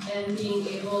 and being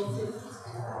able to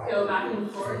go back and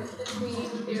forth between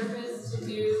therapists to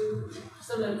do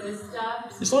some of this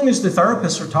stuff? As long as the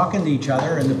therapists are talking to each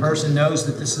other and the person knows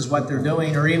that this is what they're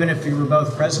doing, or even if you were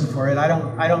both present for it, I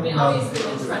don't I mean, know. obviously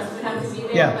the trust would have to be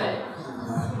there, Yeah.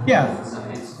 Yeah, but,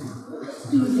 okay.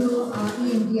 Do you do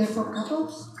EMDR for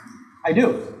couples? I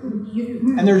do.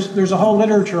 And there's a whole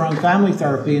literature on family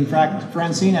therapy. In fact,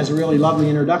 Francine has a really lovely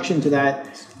introduction to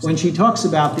that when she talks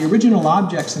about the original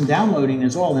objects and downloading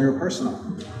is all interpersonal.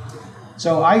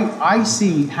 So I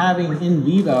see having in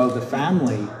vivo the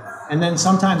family, and then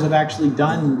sometimes I've actually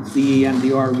done the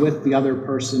EMDR with the other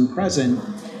person present,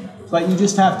 but you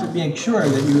just have to make sure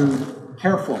that you're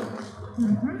careful.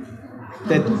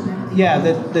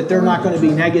 That they're not going to be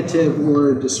negative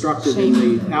or destructive in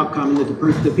the outcome, and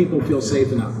that the people feel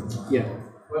safe enough. Yeah.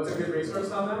 What's a good resource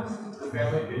on that? The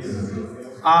family piece?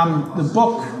 The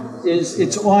book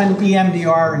it's on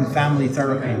EMDR and family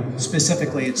therapy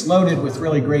specifically. It's loaded with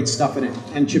really great stuff in it,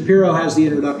 and Shapiro has the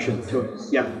introduction to it.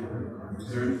 Yeah.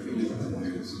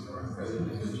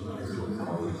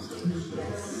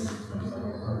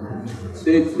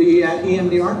 The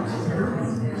EMDR?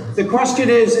 The question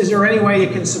is there any way you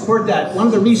can support that? One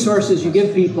of the resources you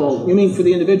give people, you mean for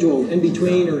the individual, in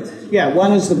between, or, yeah,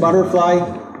 one is the butterfly.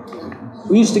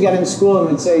 We used to get in school and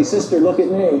would say, sister, look at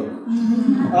me.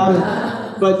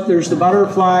 But there's the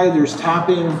butterfly, there's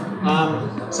tapping.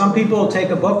 Some people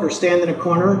take a book or stand in a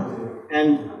corner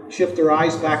and shift their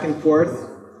eyes back and forth.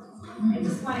 I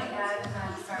just want to add,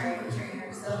 sorry, I'm sure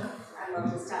you're so, I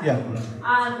love this topic. Yeah.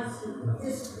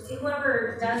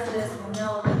 Whoever does this will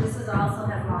know that this is also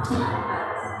has long-term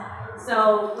effects.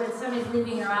 So when somebody's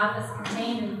leaving their office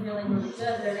contained and feeling really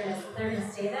good, they're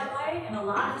gonna stay that way, and a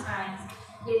lot of times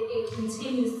it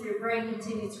continues, your brain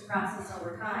continues to process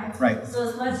over time. Right. So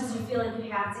as much as you feel like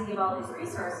you have to give all these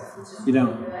resources, which is You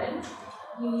really don't. good,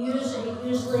 it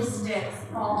usually sticks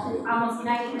almost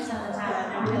 90% of the time.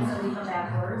 I've never had somebody come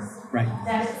back worse. Right.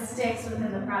 That it sticks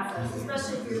within the process,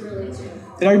 especially if you're really tuned.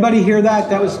 Did everybody hear that?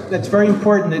 That's very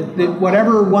important, that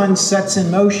whatever one sets in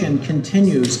motion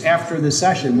continues after the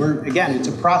session. Again, it's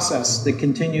a process that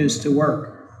continues to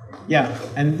work. Yeah,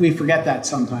 and we forget that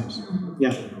sometimes.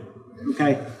 Yeah.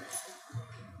 Okay.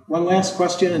 One last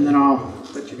question, and then I'll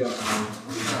let you go.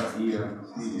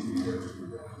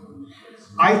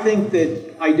 I think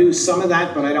that I do some of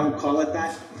that, but I don't call it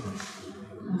that.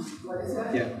 What is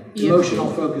that? Yeah.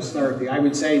 Emotional focused therapy. I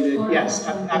would say that, yes,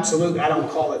 absolutely. I don't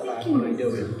call it that when I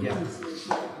do it. Yeah.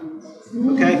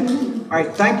 Okay. All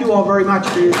right. Thank you all very much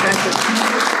for your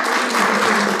attention.